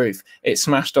came off the roof. It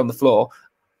smashed on the floor.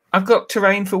 I've got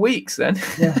terrain for weeks then.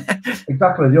 Yeah,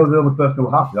 exactly. You're the only person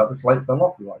who has that. The slate fell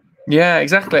off. Like. Yeah,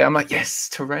 exactly. I'm like, yes,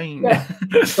 terrain. Yeah.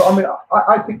 So, I mean,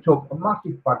 I picked up a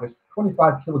massive bag of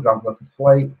 25 kilograms worth of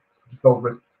slate, just over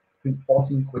it, I think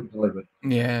 14 quid delivered.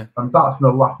 Yeah. And that's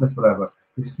going to last me forever.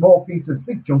 These small pieces,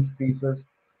 big chunky pieces.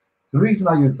 The reason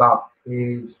I use that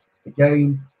is,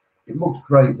 again, it looks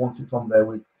great once it's on there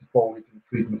with the foliage and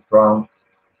trees in the ground.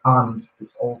 And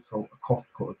it's also a cost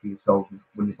cutter for yourself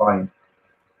when you're buying.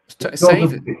 It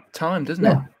saves time, doesn't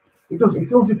it? It does. It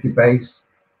fills up your base.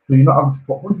 So you're not having to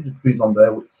put hundreds of trees on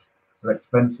there, which are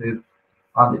expensive,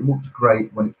 and it looks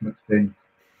great when it's mixed in,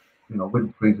 with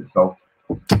the trees itself.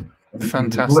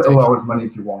 Fantastic. As little or as many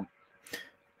as you want.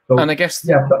 So, and I guess,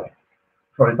 that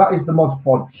is the Mod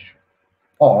Podge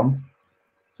on.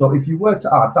 So if you were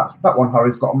to add that one,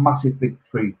 Harry's got a massive big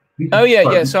tree.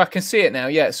 Yeah. So I can see it now.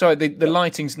 Yeah. Sorry, the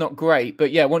lighting's not great,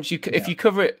 but yeah, once if you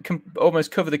cover it,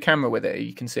 almost cover the camera with it,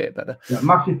 you can see it better. Yeah,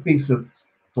 massive piece of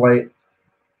slate.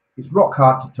 It's rock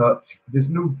hard to touch. There's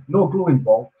no glue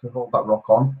involved to hold that rock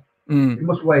on. It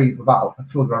must weigh about a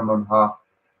kilogram and a half,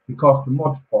 because the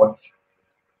Mod Podge,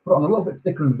 put it on a little bit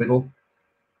thicker in the middle,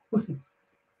 push the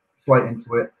slate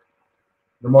into it,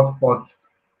 the Mod Podge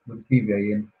with the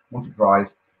PVA in, once it dries,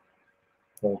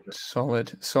 hold it.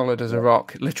 Solid as a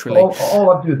rock, literally. So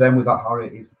all I do then with that, Harry,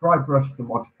 is dry brush the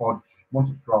Mod Podge once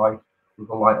it's dry with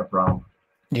a lighter brown.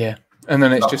 Yeah, and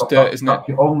then it's just dirt, isn't it? That's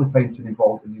the only painting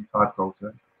involved in the entire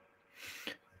process.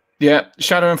 Yeah,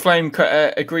 Shadow and Flame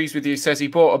agrees with you. Says he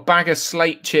bought a bag of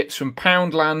slate chips from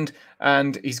Poundland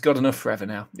and he's got enough forever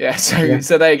now. Yeah,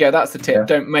 so there you go. That's the tip. Yeah.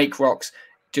 Don't make rocks,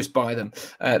 just buy them.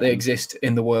 They exist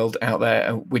in the world out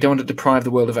there. We don't want to deprive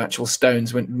the world of actual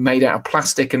stones when made out of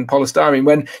plastic and polystyrene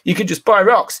when you could just buy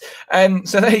rocks.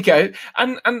 So there you go.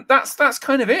 And that's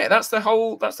kind of it. That's the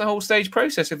whole stage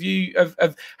process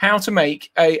of how to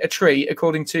make a tree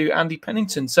according to Andy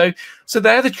Pennington. So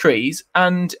they're the trees,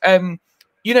 and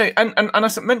and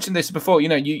I mentioned this before,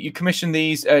 you commission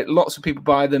these, lots of people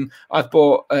buy them. I've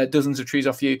bought dozens of trees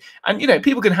off you, and,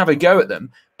 people can have a go at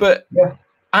them, but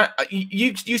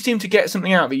you seem to get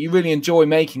something out of it. You really enjoy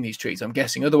making these trees, I'm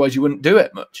guessing. Otherwise you wouldn't do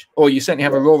it much, or you certainly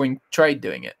have a roaring trade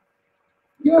doing it.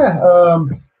 Yeah.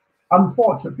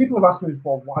 Unfortunately, people have asked me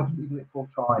before, why don't you do it full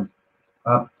time?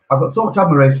 I've got so much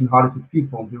admiration, Hardy, for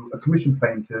people who are commission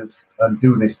painters and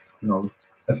do this,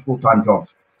 as full-time jobs.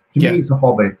 To me, it's a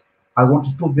hobby. I want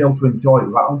to still be able to enjoy it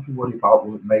without having to worry about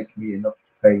will it make me enough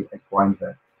to pay X, Y, and Z.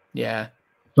 Yeah.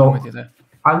 So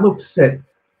I love to sit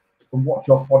and watch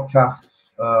your podcasts,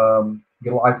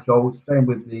 your live shows, same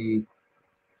with the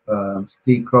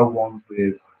Steve Crow ones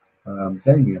with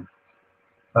Damien.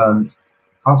 And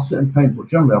I'll sit and paint, but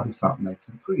generally I'll be sat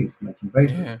making trees, making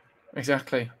bases. Yeah,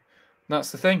 exactly.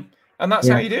 That's the thing. And that's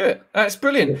how you do it. That's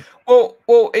brilliant. Yeah.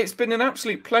 Well, it's been an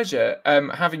absolute pleasure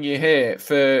having you here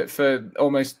for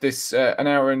almost this an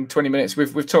hour and 20 minutes.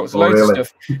 We've talked loads of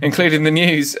stuff, including the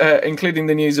news,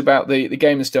 about the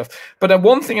game and stuff. But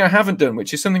one thing I haven't done,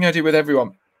 which is something I do with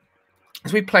everyone,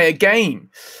 is we play a game.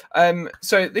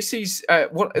 So this is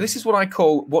what I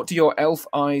call "What Do Your Elf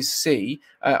Eyes See?"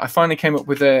 I finally came up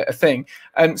with a thing,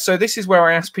 and so this is where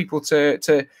I ask people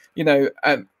to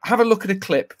have a look at a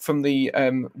clip from the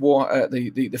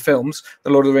films, the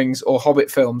Lord of the Rings or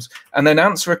Hobbit films, and then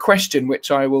answer a question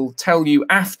which I will tell you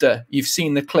after you've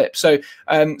seen the clip. So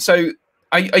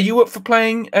are you up for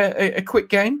playing a quick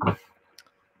game?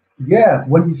 Yeah,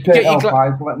 when you say elf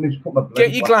eyes, let me just put my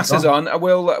glasses on.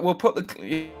 We'll put the.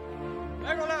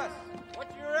 Legolas, what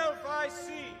do your elf eyes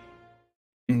see?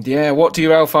 Yeah, what do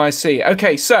your elf eyes see?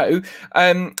 Okay, so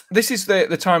this is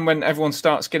the time when everyone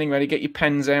starts getting ready. Get your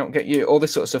pens out, get your all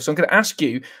this sort of stuff. So I'm going to ask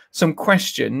you some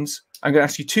questions. I'm going to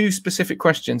ask you 2 specific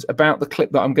questions about the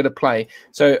clip that I'm going to play.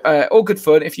 So all good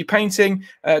fun. If you're painting,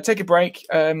 take a break.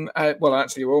 Well,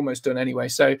 actually, we're almost done anyway.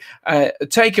 So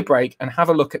take a break and have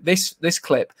a look at this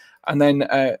clip, and then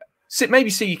maybe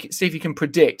see if you can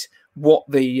predict what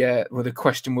the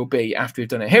question will be after we've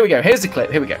done it. Here we go. Here's the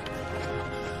clip. Here we go.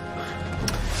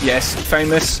 Yes,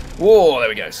 famous. Whoa, there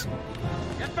we go.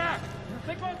 Get back!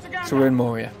 So we're in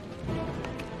Moria.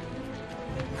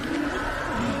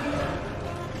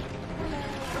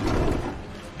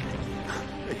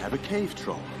 They have a cave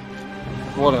troll.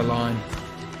 What a line.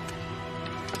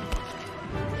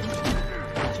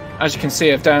 As you can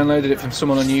see, I've downloaded it from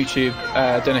someone on YouTube.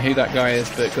 I don't know who that guy is,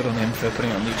 but good on him for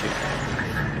putting it on YouTube.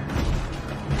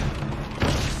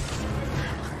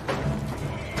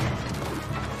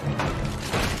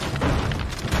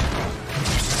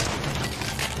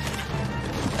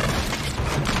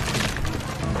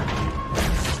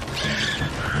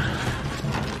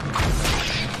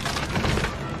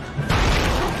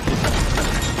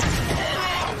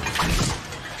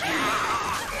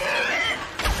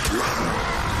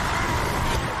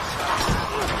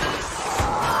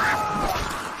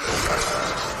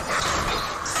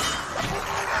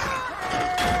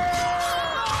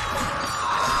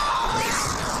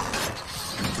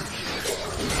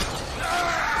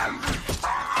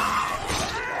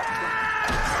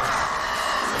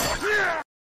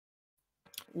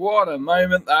 What a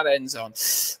moment that ends on.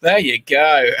 There you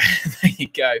go. There you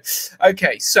go.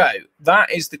 Okay, so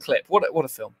that is the clip. What a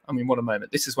film. I mean, what a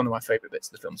moment. This is one of my favourite bits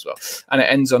of the film as well. And it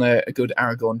ends on a good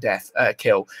Aragorn death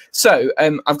kill. So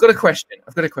I've got a question.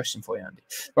 I've got a question for you, Andy.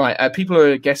 Right, people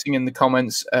are guessing in the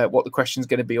comments what the question's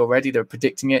going to be already. They're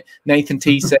predicting it. Nathan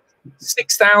T said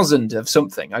 6,000 of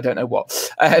something. I don't know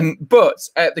what. But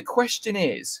the question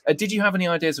is, did you have any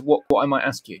ideas of what I might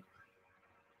ask you?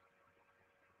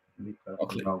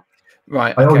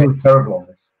 Right. I always was terrible on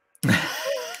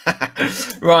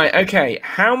this. Right. Okay.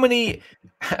 How many?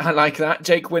 I like that.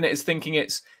 Jake Winnett is thinking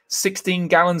it's 16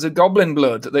 gallons of goblin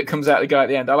blood that comes out the guy at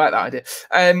the end. I like that idea.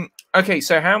 Okay.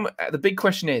 So the big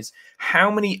question is,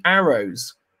 how many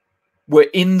arrows were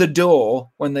in the door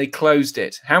when they closed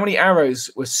it? How many arrows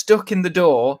were stuck in the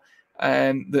door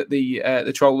that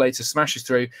the troll later smashes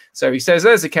through? So he says,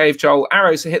 "There's a cave troll.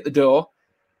 Arrows hit the door,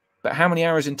 but how many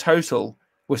arrows in total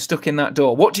were stuck in that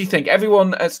door?" What do you think?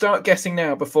 Everyone, start guessing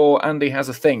now before Andy has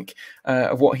a think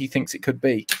of what he thinks it could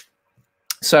be.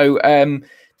 So,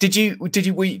 did you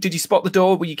spot the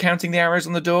door? Were you counting the arrows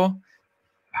on the door?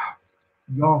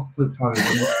 You're the time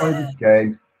when you play this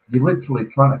game, you're literally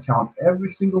trying to count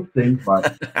every single thing. Like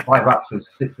 5 axes,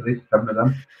 6 of this, 7 of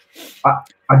them.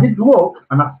 I did look,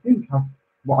 and I think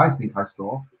what I think I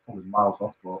saw, probably miles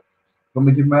off, but let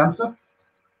me give my answer.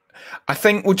 I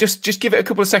think we'll just give it a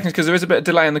couple of seconds because there is a bit of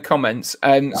delay in the comments,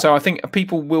 and so I think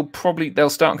people will they'll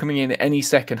start coming in at any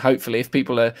second. Hopefully, if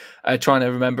people are trying to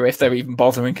remember if they're even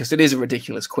bothering, because it is a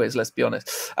ridiculous quiz. Let's be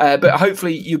honest. But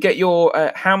hopefully, you get your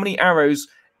how many arrows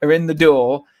are in the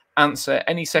door answer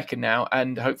any second now,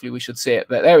 and hopefully we should see it.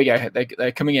 But there we go.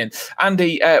 They're coming in.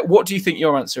 Andy, what do you think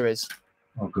your answer is?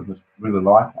 Oh goodness, really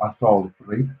light. I saw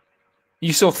 3.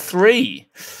 You saw 3.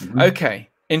 Okay.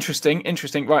 Interesting.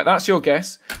 Right, that's your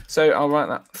guess. So I'll write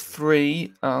that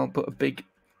 3. I'll put a big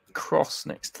cross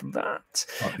next to that.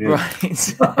 Right.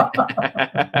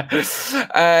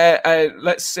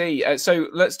 Let's see. So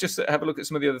let's just have a look at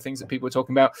some of the other things that people are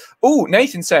talking about. Oh,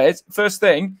 Nathan says, first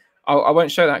thing, I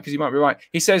won't show that because you might be right.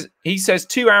 He says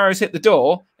 2 arrows hit the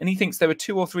door, and he thinks there were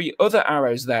 2 or 3 other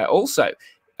arrows there also.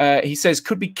 He says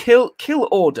could be kill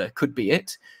order, could be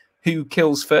it. Who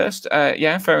kills first?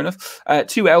 Yeah, fair enough.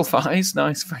 2 elf eyes.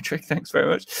 Nice, Frederick. Thanks very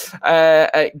much.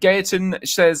 Gayeton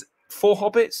says 4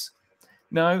 hobbits.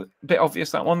 No, a bit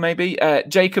obvious that one, maybe.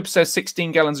 Jacob says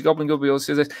 16 gallons of goblin blood.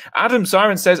 Says this. Adam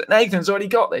Siren says Nathan's already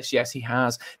got this. Yes, he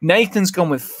has. Nathan's gone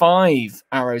with 5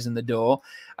 arrows in the door.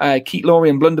 Keith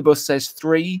Laurie and Blunderbuss says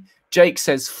 3. Jake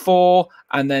says 4.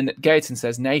 And then Gayeton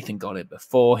says Nathan got it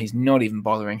before. He's not even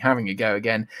bothering having a go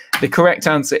again. The correct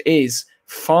answer is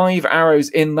 5 arrows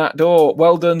in that door.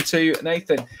 Well done to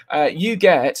Nathan. You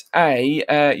get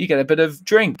a bit of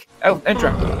drink.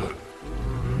 Entram.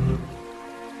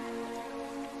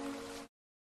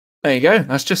 There you go.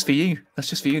 That's just for you. That's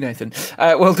just for you, Nathan.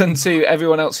 Well done to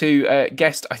everyone else who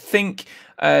guessed. I think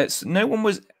no one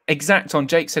was exact on.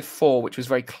 Jake said 4, which was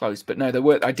very close, but no, there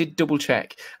were. I did double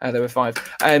check. There were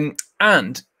 5.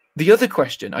 And The other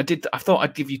question I thought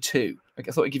I'd give you two. I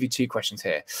thought I'd give you two questions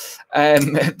here.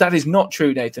 That is not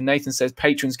true, Nathan. Nathan says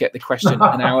patrons get the question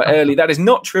an hour early. That is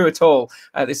not true at all.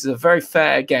 This is a very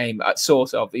fair game,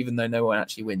 sort of, even though no one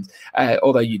actually wins,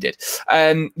 although you did.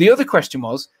 The other question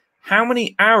was, how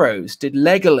many arrows did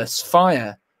Legolas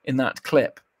fire in that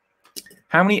clip?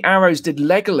 How many arrows did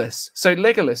Legolas? So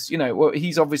Legolas, you know, well,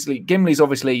 Gimli's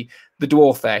obviously the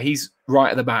dwarf there. He's right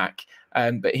at the back,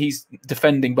 but he's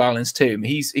defending Balin's tomb.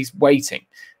 He's waiting.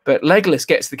 But Legolas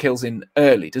gets the kills in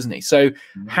early, doesn't he? So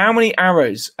how many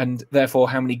arrows and therefore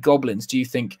how many goblins do you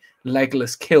think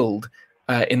Legolas killed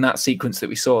in that sequence that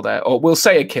we saw there? Or we'll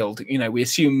say killed, you know, we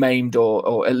assume maimed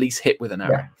or at least hit with an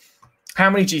arrow. Yeah. How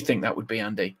many do you think that would be,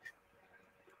 Andy?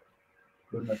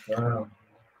 Goodness, you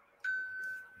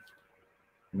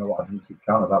know what, I didn't keep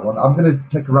count of that one. I'm going to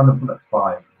take a random one at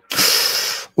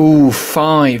 5. Ooh,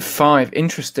 5.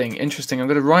 Interesting. I'm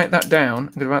going to write that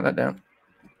down.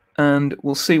 And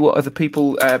we'll see what other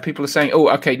people are saying. Oh,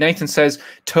 okay. Nathan says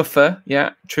tougher.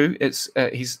 Yeah, true. It's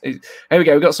he's here we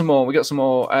go. We got some more.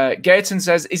 Gaetan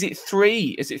says, is it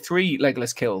 3? Is it 3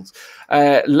 Legolas kills?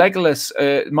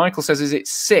 Legolas. Michael says, is it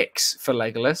 6 for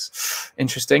Legolas?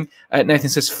 Interesting. Nathan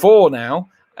says 4 now.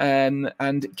 And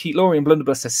Keith Laurie and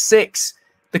Blunderbuss says 6.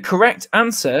 The correct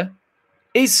answer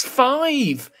is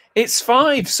 5. It's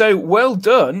 5. So well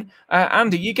done,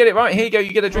 Andy. You get it right. Here you go.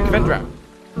 You get a drink of Endraft.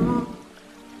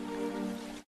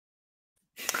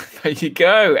 There you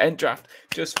go, Endraft,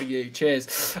 just for you.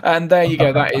 Cheers. And there you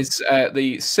go. That is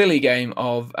the silly game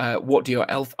of what do your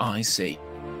elf eyes see?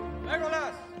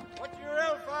 Legolas, what do your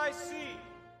elf eyes see?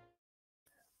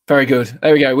 Very good.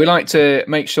 There we go. We like to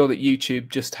make sure that YouTube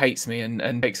just hates me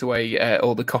and takes away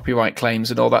all the copyright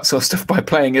claims and all that sort of stuff by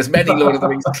playing as many Lord of the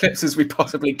Rings clips as we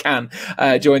possibly can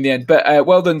during the end. But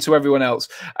well done to everyone else.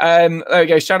 There we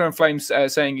go. Shadow and Flames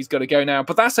saying he's got to go now.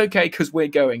 But that's okay because we're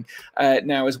going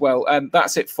now as well.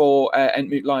 That's it for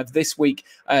Entmoot Live this week.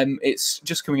 It's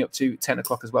just coming up to 10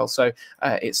 o'clock as well. So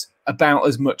it's about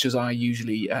as much as I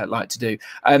usually like to do.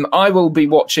 I will be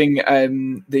watching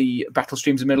the battle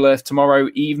streams of Middle-earth tomorrow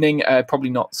evening,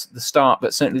 probably not the start,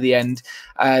 but certainly the end.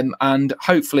 And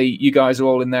hopefully you guys are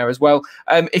all in there as well.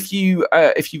 If you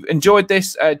enjoyed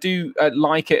this, do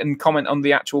like it and comment on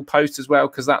the actual post as well,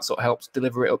 because that sort of helps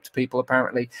deliver it up to people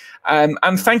apparently. And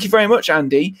thank you very much,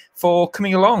 Andy, for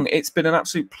coming along. It's been an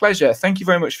absolute pleasure. Thank you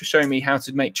very much for showing me how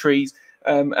to make trees.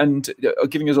 And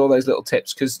giving us all those little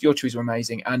tips, because your trees are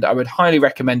amazing and I would highly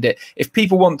recommend it. If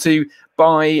people want to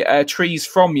buy trees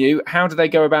from you, how do they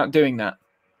go about doing that?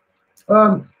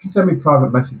 You can send me a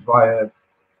private message via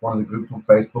one of the groups on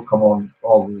Facebook. I'm on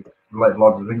all the related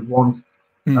Lord of the Rings ones.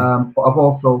 But I've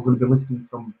also going to be listing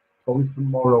some probably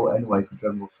tomorrow anyway for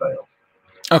general sale.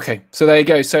 Okay, so there you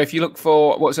go. So if you look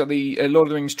for what's at the Lord of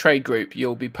the Rings trade group,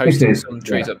 you'll be posting some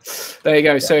trees up. There you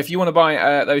go. So if you want to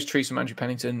buy those trees from Andrew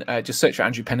Pennington, just search for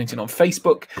Andrew Pennington on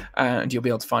Facebook, and you'll be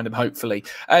able to find them hopefully.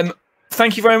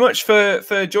 Thank you very much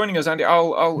for joining us, Andy.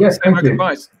 I'll say my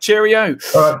goodbyes. Cheerio.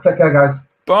 All right, take care, guys.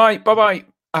 Bye. Bye.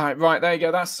 All right, right, there you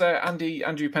go. That's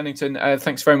Andrew Pennington.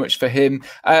 Thanks very much for him,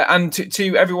 and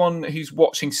to everyone who's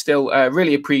watching still.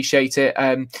 Really appreciate it.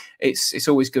 It's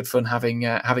always good fun having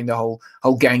the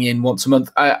whole gang in once a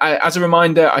month. As a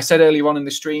reminder, I said earlier on in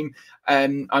the stream,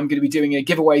 I'm going to be doing a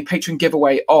giveaway, patron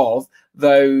giveaway of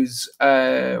those.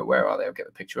 Where are they? I'll get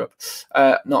the picture up.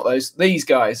 Not those. These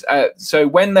guys. So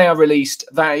when they are released,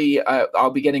 I'll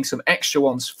be getting some extra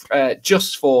ones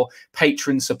just for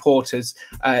patron supporters.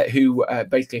 Who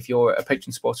basically, if you're a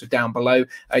patron supporter down below,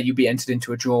 you'll be entered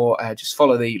into a draw. Just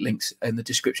follow the links in the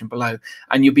description below,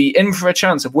 and you'll be in for a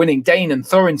chance of winning Dane and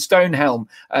Thorin Stonehelm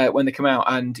when they come out,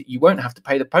 and you won't have to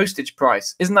pay the postage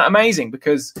price. Isn't that amazing?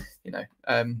 Because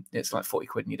it's like 40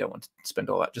 quid and you don't want to spend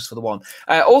all that just for the one.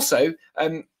 Also,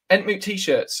 Entmoot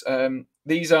t-shirts.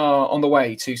 These are on the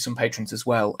way to some patrons as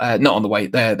well. Not on the way,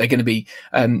 they're going to be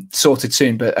sorted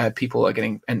soon, but people are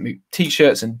getting Entmoot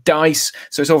t-shirts and dice.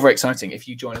 So it's all very exciting if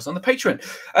you join us on the Patreon.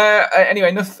 Anyway,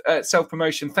 enough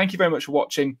self-promotion. Thank you very much for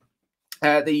watching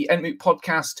the Entmoot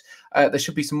podcast. There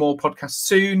should be some more podcasts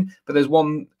soon, but there's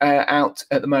one out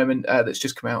at the moment that's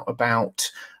just come out about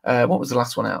what was the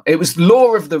last one out? It was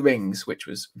Lore of the Rings, which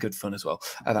was good fun as well.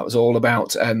 That was all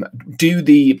about do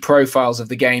the profiles of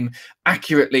the game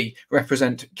accurately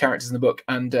represent characters in the book,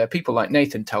 and people like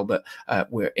Nathan Talbot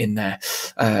were in there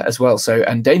as well. So,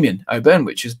 and Damien O'Byrne,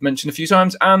 which is mentioned a few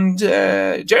times, and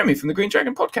Jeremy from the Green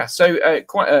Dragon podcast. So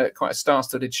quite a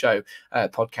star-studded show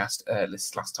podcast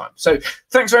last time. So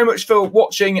thanks very much for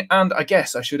watching, and I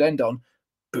guess I should end on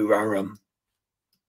Boorarum.